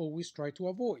you should always try to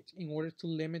avoid in order to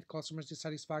limit customers'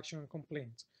 dissatisfaction and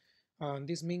complaints.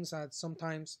 This means that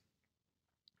sometimes,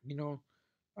 you know,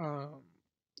 um,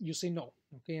 you say no,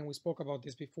 okay? And we spoke about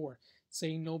this before.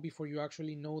 Saying no before you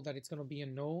actually know that it's going to be a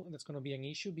no, that's going to be an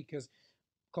issue, because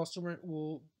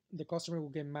the customer will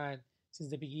get mad since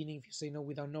the beginning if you say no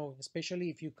without knowing, especially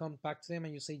if you come back to them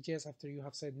and you say yes after you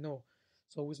have said no.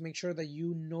 So always make sure that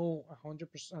you know 100%,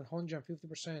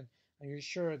 150%, and you're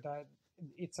sure that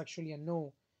it's actually a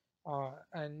no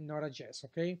and not a yes,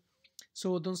 okay?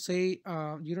 So don't say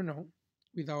you don't know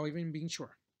without even being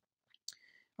sure.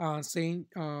 saying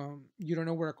you don't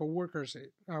know where a coworker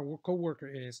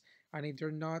is, and if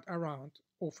they're not around,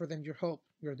 offer them your help.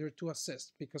 You're there to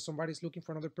assist because somebody's looking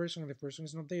for another person, and the person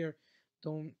is not there.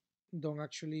 Don't don't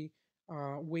actually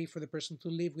wait for the person to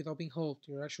leave without being helped.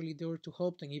 You're actually there to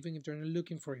help them, even if they're not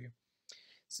looking for you.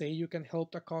 Say you can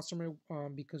help a customer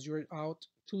because you're out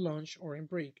to lunch or in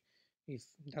break. If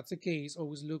that's the case,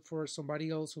 always look for somebody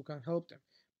else who can help them,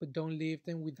 but don't leave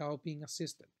them without being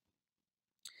assisted.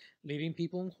 Leaving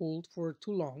people on hold for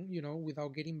too long,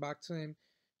 without getting back to them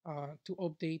to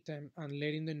update them and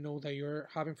letting them know that you're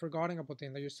haven't forgotten about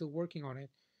them, that you're still working on it.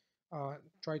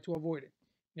 Try to avoid it.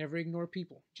 Never ignore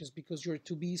people just because you're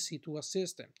too busy to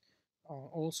assist them.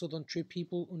 Also, don't treat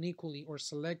people unequally or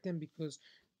select them because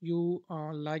you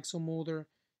like some other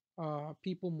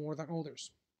people more than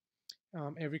others.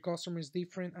 Every customer is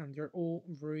different and they're all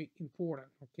very important,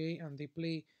 okay? And they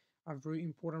play a very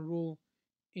important role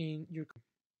in your.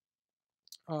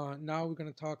 Now we're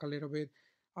going to talk a little bit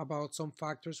about some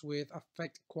factors which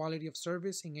affect quality of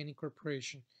service in any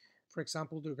corporation. For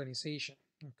example, the organization.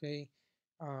 Okay,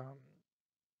 um,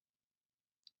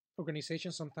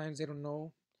 organizations sometimes they don't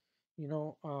know, you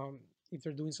know, if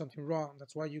they're doing something wrong.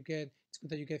 That's why it's good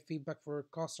that you get feedback for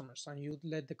customers and you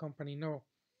let the company know.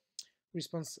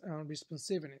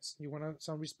 Responsiveness. You want to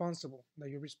sound responsible. That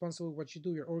you're responsible for what you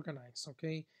do. You're organized.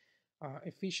 Okay,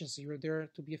 efficiency. You're there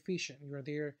to be efficient. You're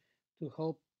there to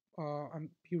help and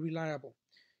be reliable.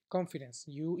 Confidence.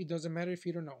 It doesn't matter if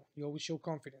you don't know. You always show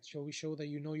confidence. You always show that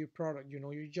you know your product, you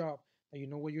know your job, that you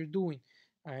know what you're doing.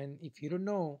 And if you don't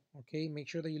know, okay, make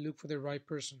sure that you look for the right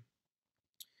person.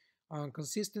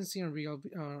 Consistency and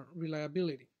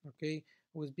reliability. Okay,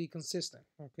 always be consistent.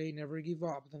 Okay, never give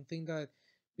up. Don't think that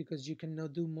because you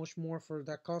cannot do much more for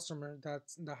that customer that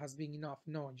has been enough.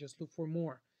 No, just look for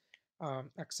more.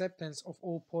 Acceptance of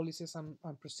all policies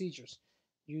and procedures.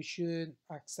 You should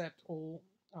accept all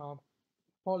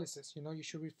policies. You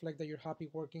should reflect that you're happy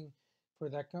working for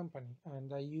that company and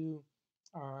that you're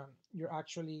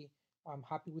actually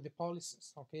happy with the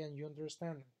policies, okay, and you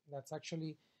understand them. That's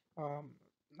um,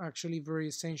 actually very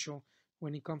essential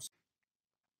when it comes.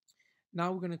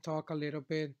 Now we're going to talk a little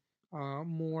bit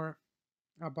more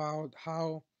about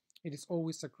how it is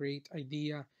always a great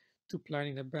idea to plan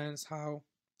in advance how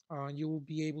you will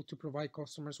be able to provide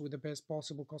customers with the best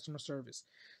possible customer service.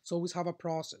 So always have a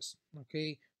process,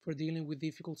 okay, for dealing with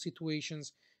difficult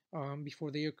situations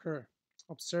before they occur.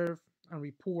 Observe and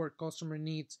report customer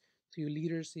needs to your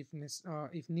leaders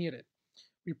if needed.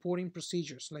 Reporting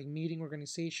procedures like meeting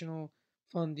organizational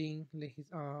funding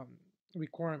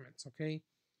requirements, okay.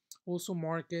 Also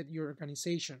market your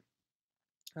organization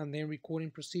and then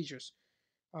recording procedures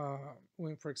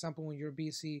when, for example, when you're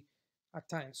busy at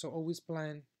times. So always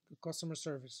plan the customer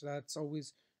service. That's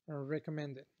always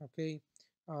recommended. Okay.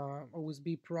 Always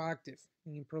be proactive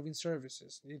in improving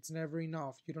services. It's never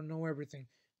enough. You don't know everything.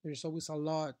 There's always a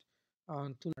lot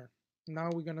to learn.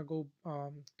 Now we're gonna go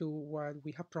to what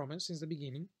we have promised since the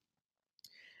beginning,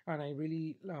 and I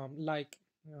really like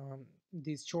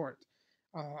this chart,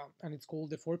 and it's called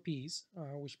the 4 Ps,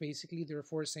 which basically there are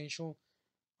four essentials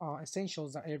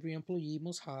that every employee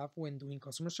must have when doing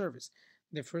customer service.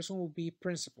 The first one will be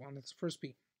principle, and that's the first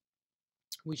P,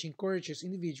 which encourages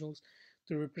individuals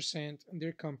to represent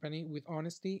their company with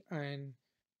honesty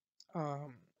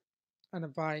um, and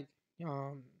abide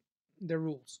um, the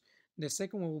rules. The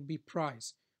second one will be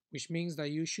price, which means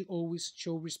that you should always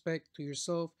show respect to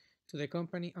yourself, to the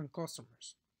company, and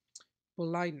customers.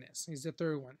 Politeness is the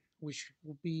third one, which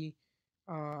will be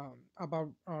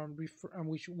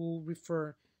which will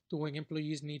refer to when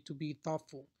employees need to be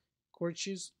thoughtful,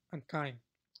 courteous, and kind.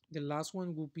 The last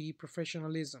one will be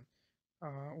professionalism,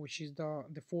 which is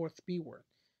the fourth P word,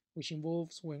 which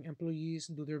involves when employees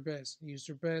do their best, use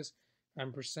their best,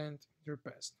 and present their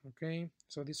best. Okay,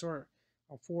 so these are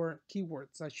four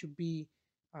keywords that should be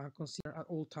considered at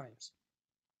all times.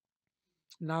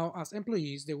 Now, as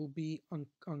employees, there will be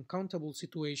uncountable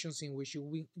situations in which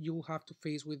you will have to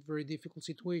face with very difficult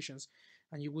situations,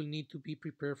 and you will need to be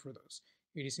prepared for those.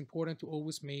 It is important to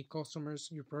always make customers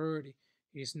your priority.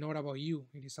 It is not about you;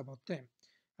 it is about them,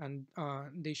 and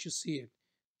they should see it.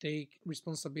 Take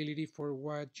responsibility for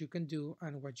what you can do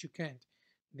and what you can't.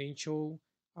 Then show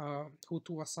who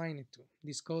to assign it to.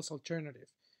 Discuss alternative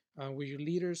with your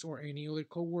leaders or any other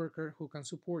coworker who can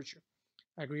support you.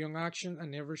 Agree on action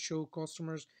and never show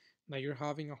customers that you're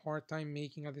having a hard time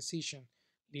making a decision.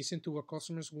 Listen to what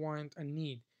customers want and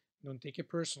need. Don't take it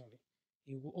personally.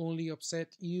 It will only upset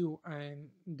you and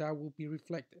that will be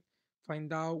reflected.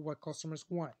 Find out what customers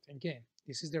want. Again,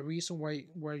 this is the reason why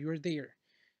you're there,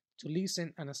 to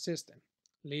listen and assist them.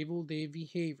 Label their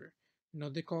behavior,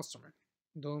 not the customer.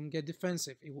 Don't get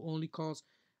defensive. It will only cause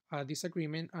a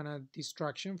disagreement and a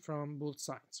distraction from both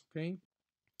sides. Okay.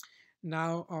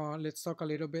 Now, let's talk a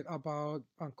little bit about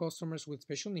customers with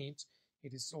special needs.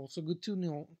 It is also good to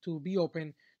know to be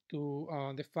open to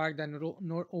the fact that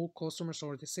not all customers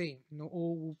are the same. Not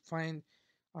all will find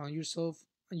yourself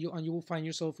you will find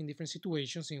yourself in different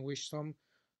situations in which some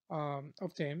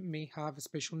of them may have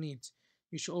special needs.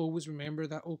 You should always remember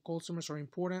that all customers are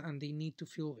important and they need to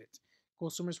feel it.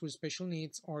 Customers with special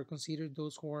needs are considered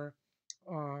those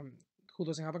um, who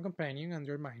doesn't have a companion and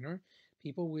they're minor,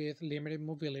 people with limited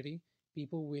mobility,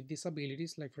 people with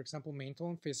disabilities, like for example mental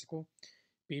and physical,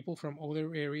 people from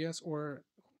other areas, or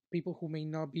people who may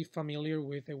not be familiar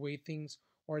with the way things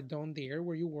are done there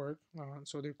where you work,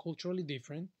 so they're culturally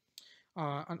different,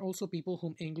 and also people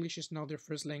whom English is not their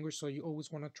first language, so you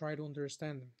always want to try to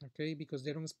understand them, okay? Because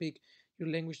they don't speak your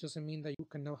language doesn't mean that you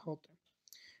cannot help them.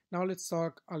 Now let's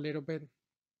talk a little bit,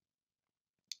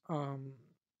 um,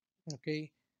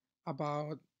 okay,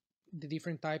 about the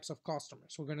different types of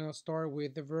customers. We're gonna start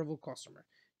with the verbal customer.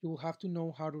 You will have to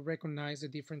know how to recognize the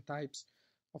different types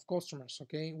of customers,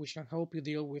 okay, which can help you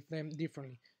deal with them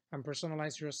differently and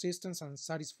personalize your assistance and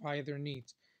satisfy their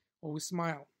needs. Always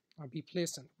smile and be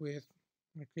pleasant with,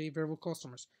 okay, verbal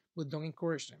customers, but don't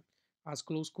encourage them. Ask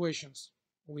close questions.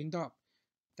 Wind up.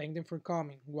 Thank them for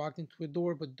coming. Walk into a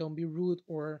door, but don't be rude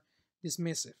or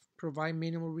dismissive. Provide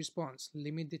minimal response.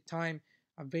 Limit the time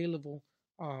available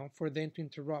for them to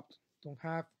interrupt. Don't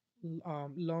have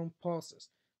long pauses,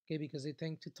 okay, because they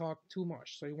tend to talk too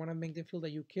much. So you want to make them feel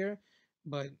that you care,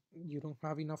 but you don't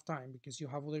have enough time because you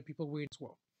have other people waiting as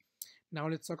well. Now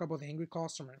let's talk about the angry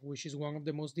customer, which is one of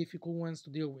the most difficult ones to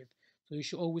deal with. So you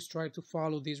should always try to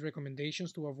follow these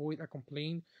recommendations to avoid a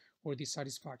complaint or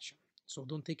dissatisfaction. So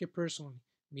don't take it personally.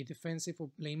 Be defensive or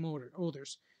blame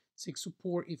others. Seek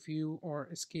support if you are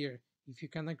scared. If you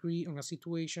can agree on a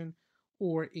situation,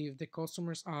 or if the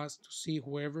customers ask to see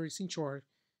whoever is in charge,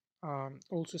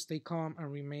 also stay calm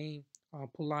and remain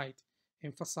polite.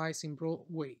 Emphasize in broad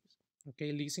ways.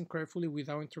 Okay, listen carefully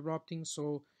without interrupting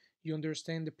so you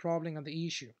understand the problem and the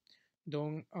issue.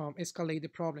 Don't escalate the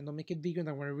problem. Don't make it bigger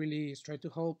than what it really is. Try to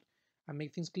help and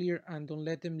make things clear and don't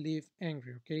let them leave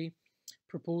angry. Okay,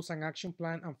 propose an action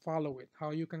plan and follow it.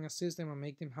 How you can assist them and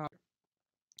make them happy.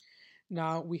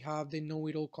 Now we have the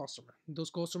know-it-all customer. Those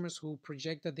customers who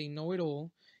project that they know it all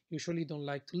usually don't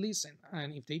like to listen,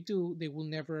 and if they do, they will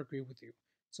never agree with you.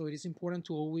 So it is important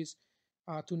to always,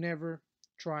 to never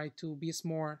try to be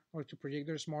smart or to project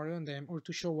they're smarter than them or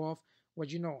to show off what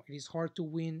you know. It is hard to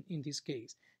win in this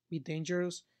case. Be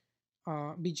dangerous,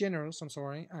 be generous. I'm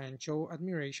sorry, and show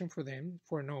admiration for them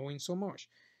for knowing so much.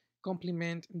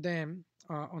 Compliment them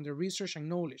on their research and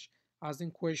knowledge. Ask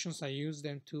them questions that use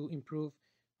them to improve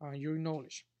your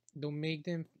knowledge. Don't make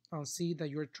them see that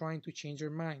you're trying to change their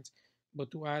minds,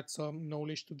 but to add some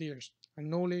knowledge to theirs.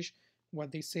 Acknowledge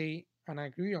what they say and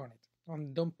agree on it.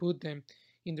 And don't put them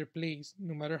in their place,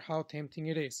 no matter how tempting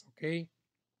it is, okay?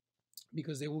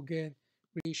 Because they will get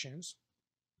patience,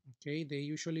 okay? They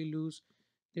usually lose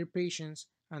their patience,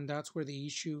 and that's where the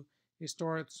issue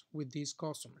starts with these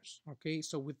customers, okay?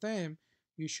 So with them,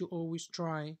 you should always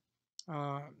try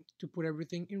uh, to put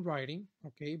everything in writing,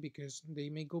 okay? Because they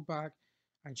may go back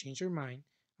and change their mind.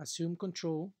 Assume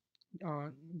control uh,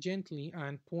 gently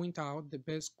and point out the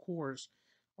best course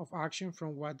of action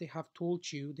from what they have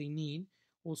told you they need.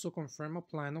 Also confirm a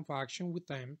plan of action with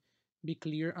them. Be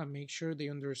clear and make sure they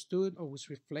understood. Always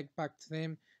reflect back to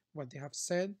them what they have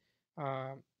said.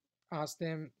 uh, Ask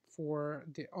them for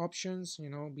the options,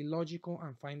 be logical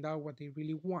and find out what they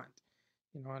really want,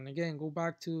 and again, go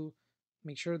back to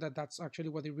make sure that that's actually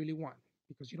what they really want,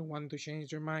 because you don't want to change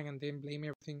their mind and then blame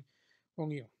everything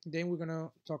on you. Then we're going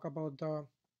to talk about the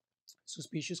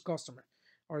suspicious customer,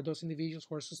 or those individuals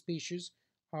who are suspicious,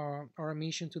 are a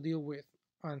mission to deal with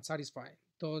and satisfy.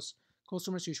 Those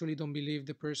customers usually don't believe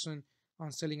the person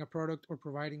on selling a product or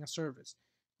providing a service.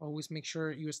 Always make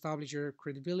sure you establish your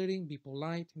credibility, be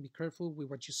polite, and be careful with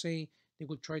what you say. They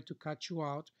will try to cut you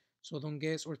out, so don't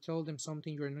guess or tell them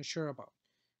something you're not sure about.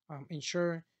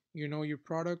 Ensure you know your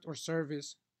product or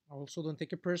service. Also, don't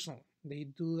take it personal. They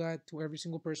do that to every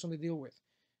single person they deal with.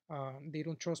 They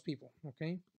don't trust people,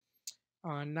 okay?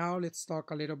 Now let's talk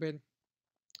a little bit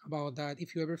about that.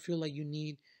 If you ever feel like you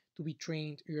need to be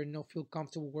trained or you don't feel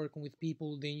comfortable working with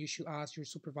people, then you should ask your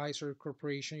supervisor or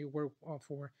corporation you work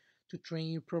for to train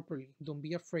you properly. Don't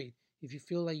be afraid. If you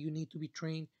feel like you need to be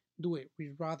trained, do it.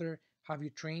 We'd rather have you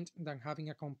trained than having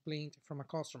a complaint from a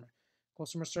customer.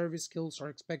 Customer service skills are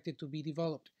expected to be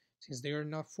developed since they are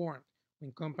not formed.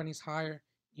 When companies hire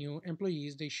new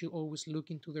employees, they should always look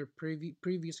into their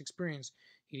previous experience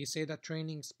It is said that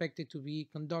training is expected to be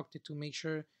conducted to make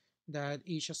sure that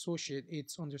each associate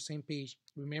is on the same page.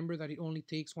 Remember that it only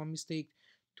takes one mistake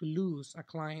to lose a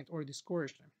client or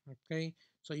discourage them. Okay,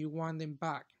 so you want them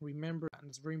back. Remember that, and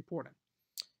it's very important.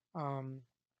 Um,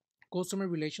 Customer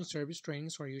relation service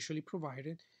trainings are usually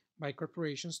provided by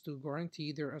corporations to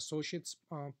guarantee their associates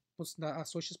that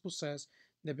associates possess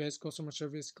the best customer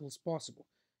service skills possible.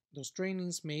 Those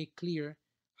trainings make clear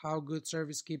how good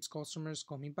service keeps customers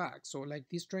coming back. So, like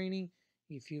this training,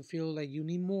 if you feel like you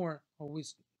need more,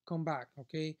 always come back,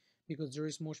 okay? Because there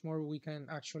is much more we can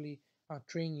actually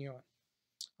train you on.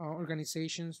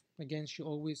 Organizations, again, should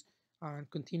always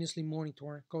continuously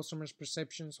monitor customers'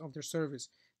 perceptions of their service.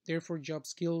 Therefore, job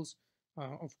skills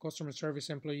of customer service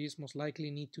employees most likely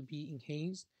need to be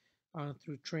enhanced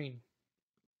through training.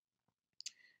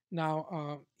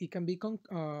 Now, it can be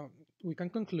we can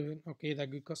conclude, okay, that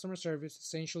good customer service is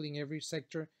essential in every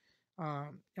sector,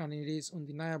 and it is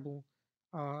undeniable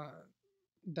uh,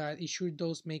 that it sure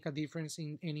does make a difference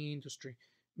in any industry.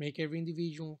 Make every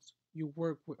individual you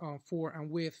work for and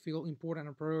with feel important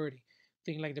and priority.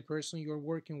 Think like the person you're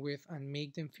working with and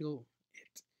make them feel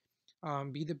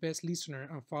it. Be the best listener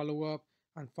and follow up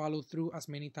and follow through as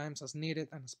many times as needed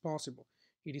and as possible.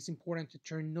 It is important to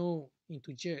turn no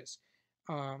into yes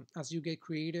as you get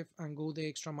creative and go the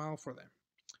extra mile for them.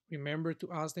 Remember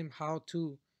to ask them how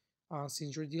to,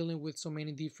 since you're dealing with so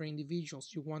many different individuals,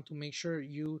 you want to make sure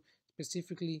you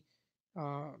specifically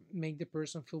make the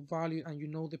person feel valued and you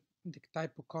know the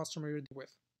type of customer you're dealing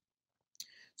with.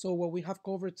 So what we have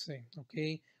covered today,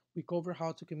 okay, we cover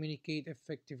how to communicate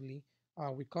effectively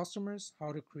with customers,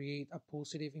 how to create a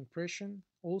positive impression,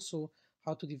 also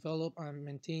how to develop and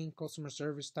maintain customer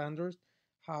service standards,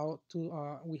 how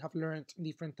to we have learned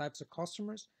different types of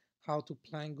customers, how to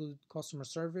plan good customer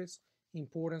service,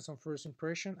 importance of first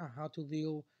impression, and how to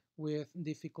deal with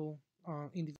difficult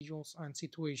individuals and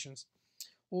situations.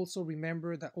 Also,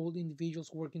 remember that all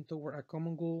individuals working toward a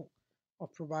common goal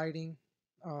of providing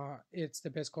it's the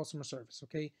best customer service.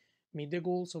 Okay, meet the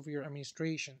goals of your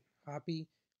administration. Happy,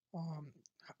 um,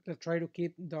 try to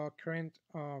keep the current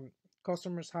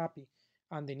customers happy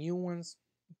and the new ones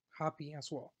happy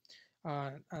as well,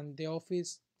 and the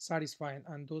office satisfied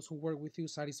and those who work with you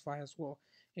satisfied as well.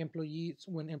 Employees,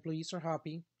 when employees are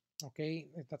happy, okay,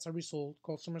 that's a result.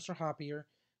 Customers are happier,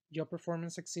 your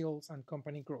performance excels and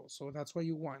company grows. So that's what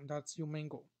you want. That's your main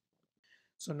goal.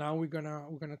 So now we're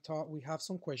gonna talk. We have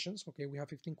some questions. Okay, we have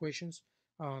 15 questions,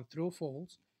 true or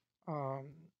false. Um,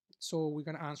 so we're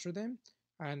gonna answer them,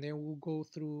 and then we'll go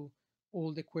through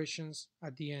all the questions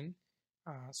at the end.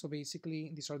 So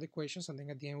basically, these are the questions, and then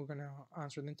at the end we're gonna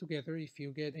answer them together. If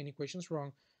you get any questions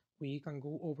wrong, we can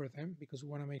go over them because we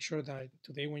want to make sure that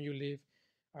today when you leave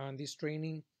this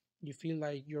training, you feel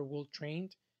like you're well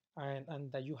trained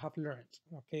and that you have learned,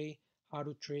 okay, how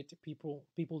to treat people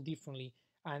differently,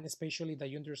 and especially that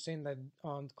you understand that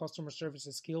customer service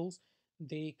skills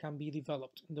they can be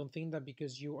developed. Don't think that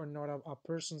because you are not a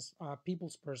person's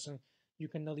people's person you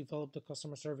cannot develop the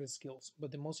customer service skills.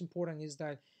 But the most important is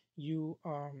that you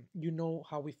know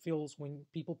how it feels when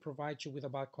people provide you with a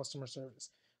bad customer service.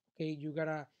 Okay, you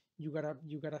gotta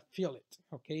feel it.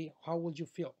 Okay, how would you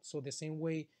feel? So the same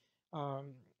way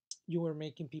um, you are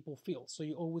making people feel. So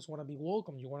you always want to be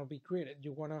welcome. You want to be greeted.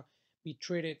 You want to be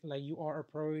treated like you are a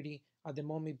priority at the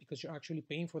moment because you're actually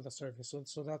paying for the service.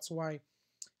 So that's why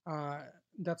uh,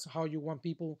 that's how you want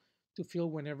people to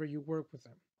feel whenever you work with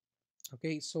them.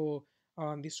 Okay, so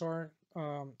these are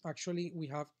actually we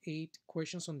have 8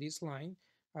 questions on this line.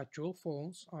 True or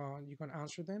false. You can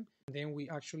answer them, and then we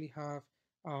actually have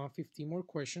 15 more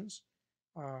questions.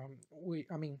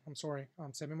 I'm sorry,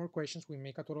 7 more questions. We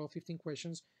make a total of 15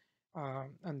 questions,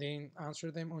 and then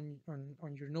answer them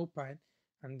on your notepad,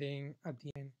 and then at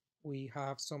the end we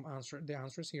have the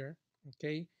answers here.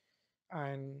 Okay,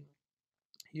 and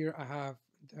here I have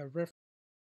the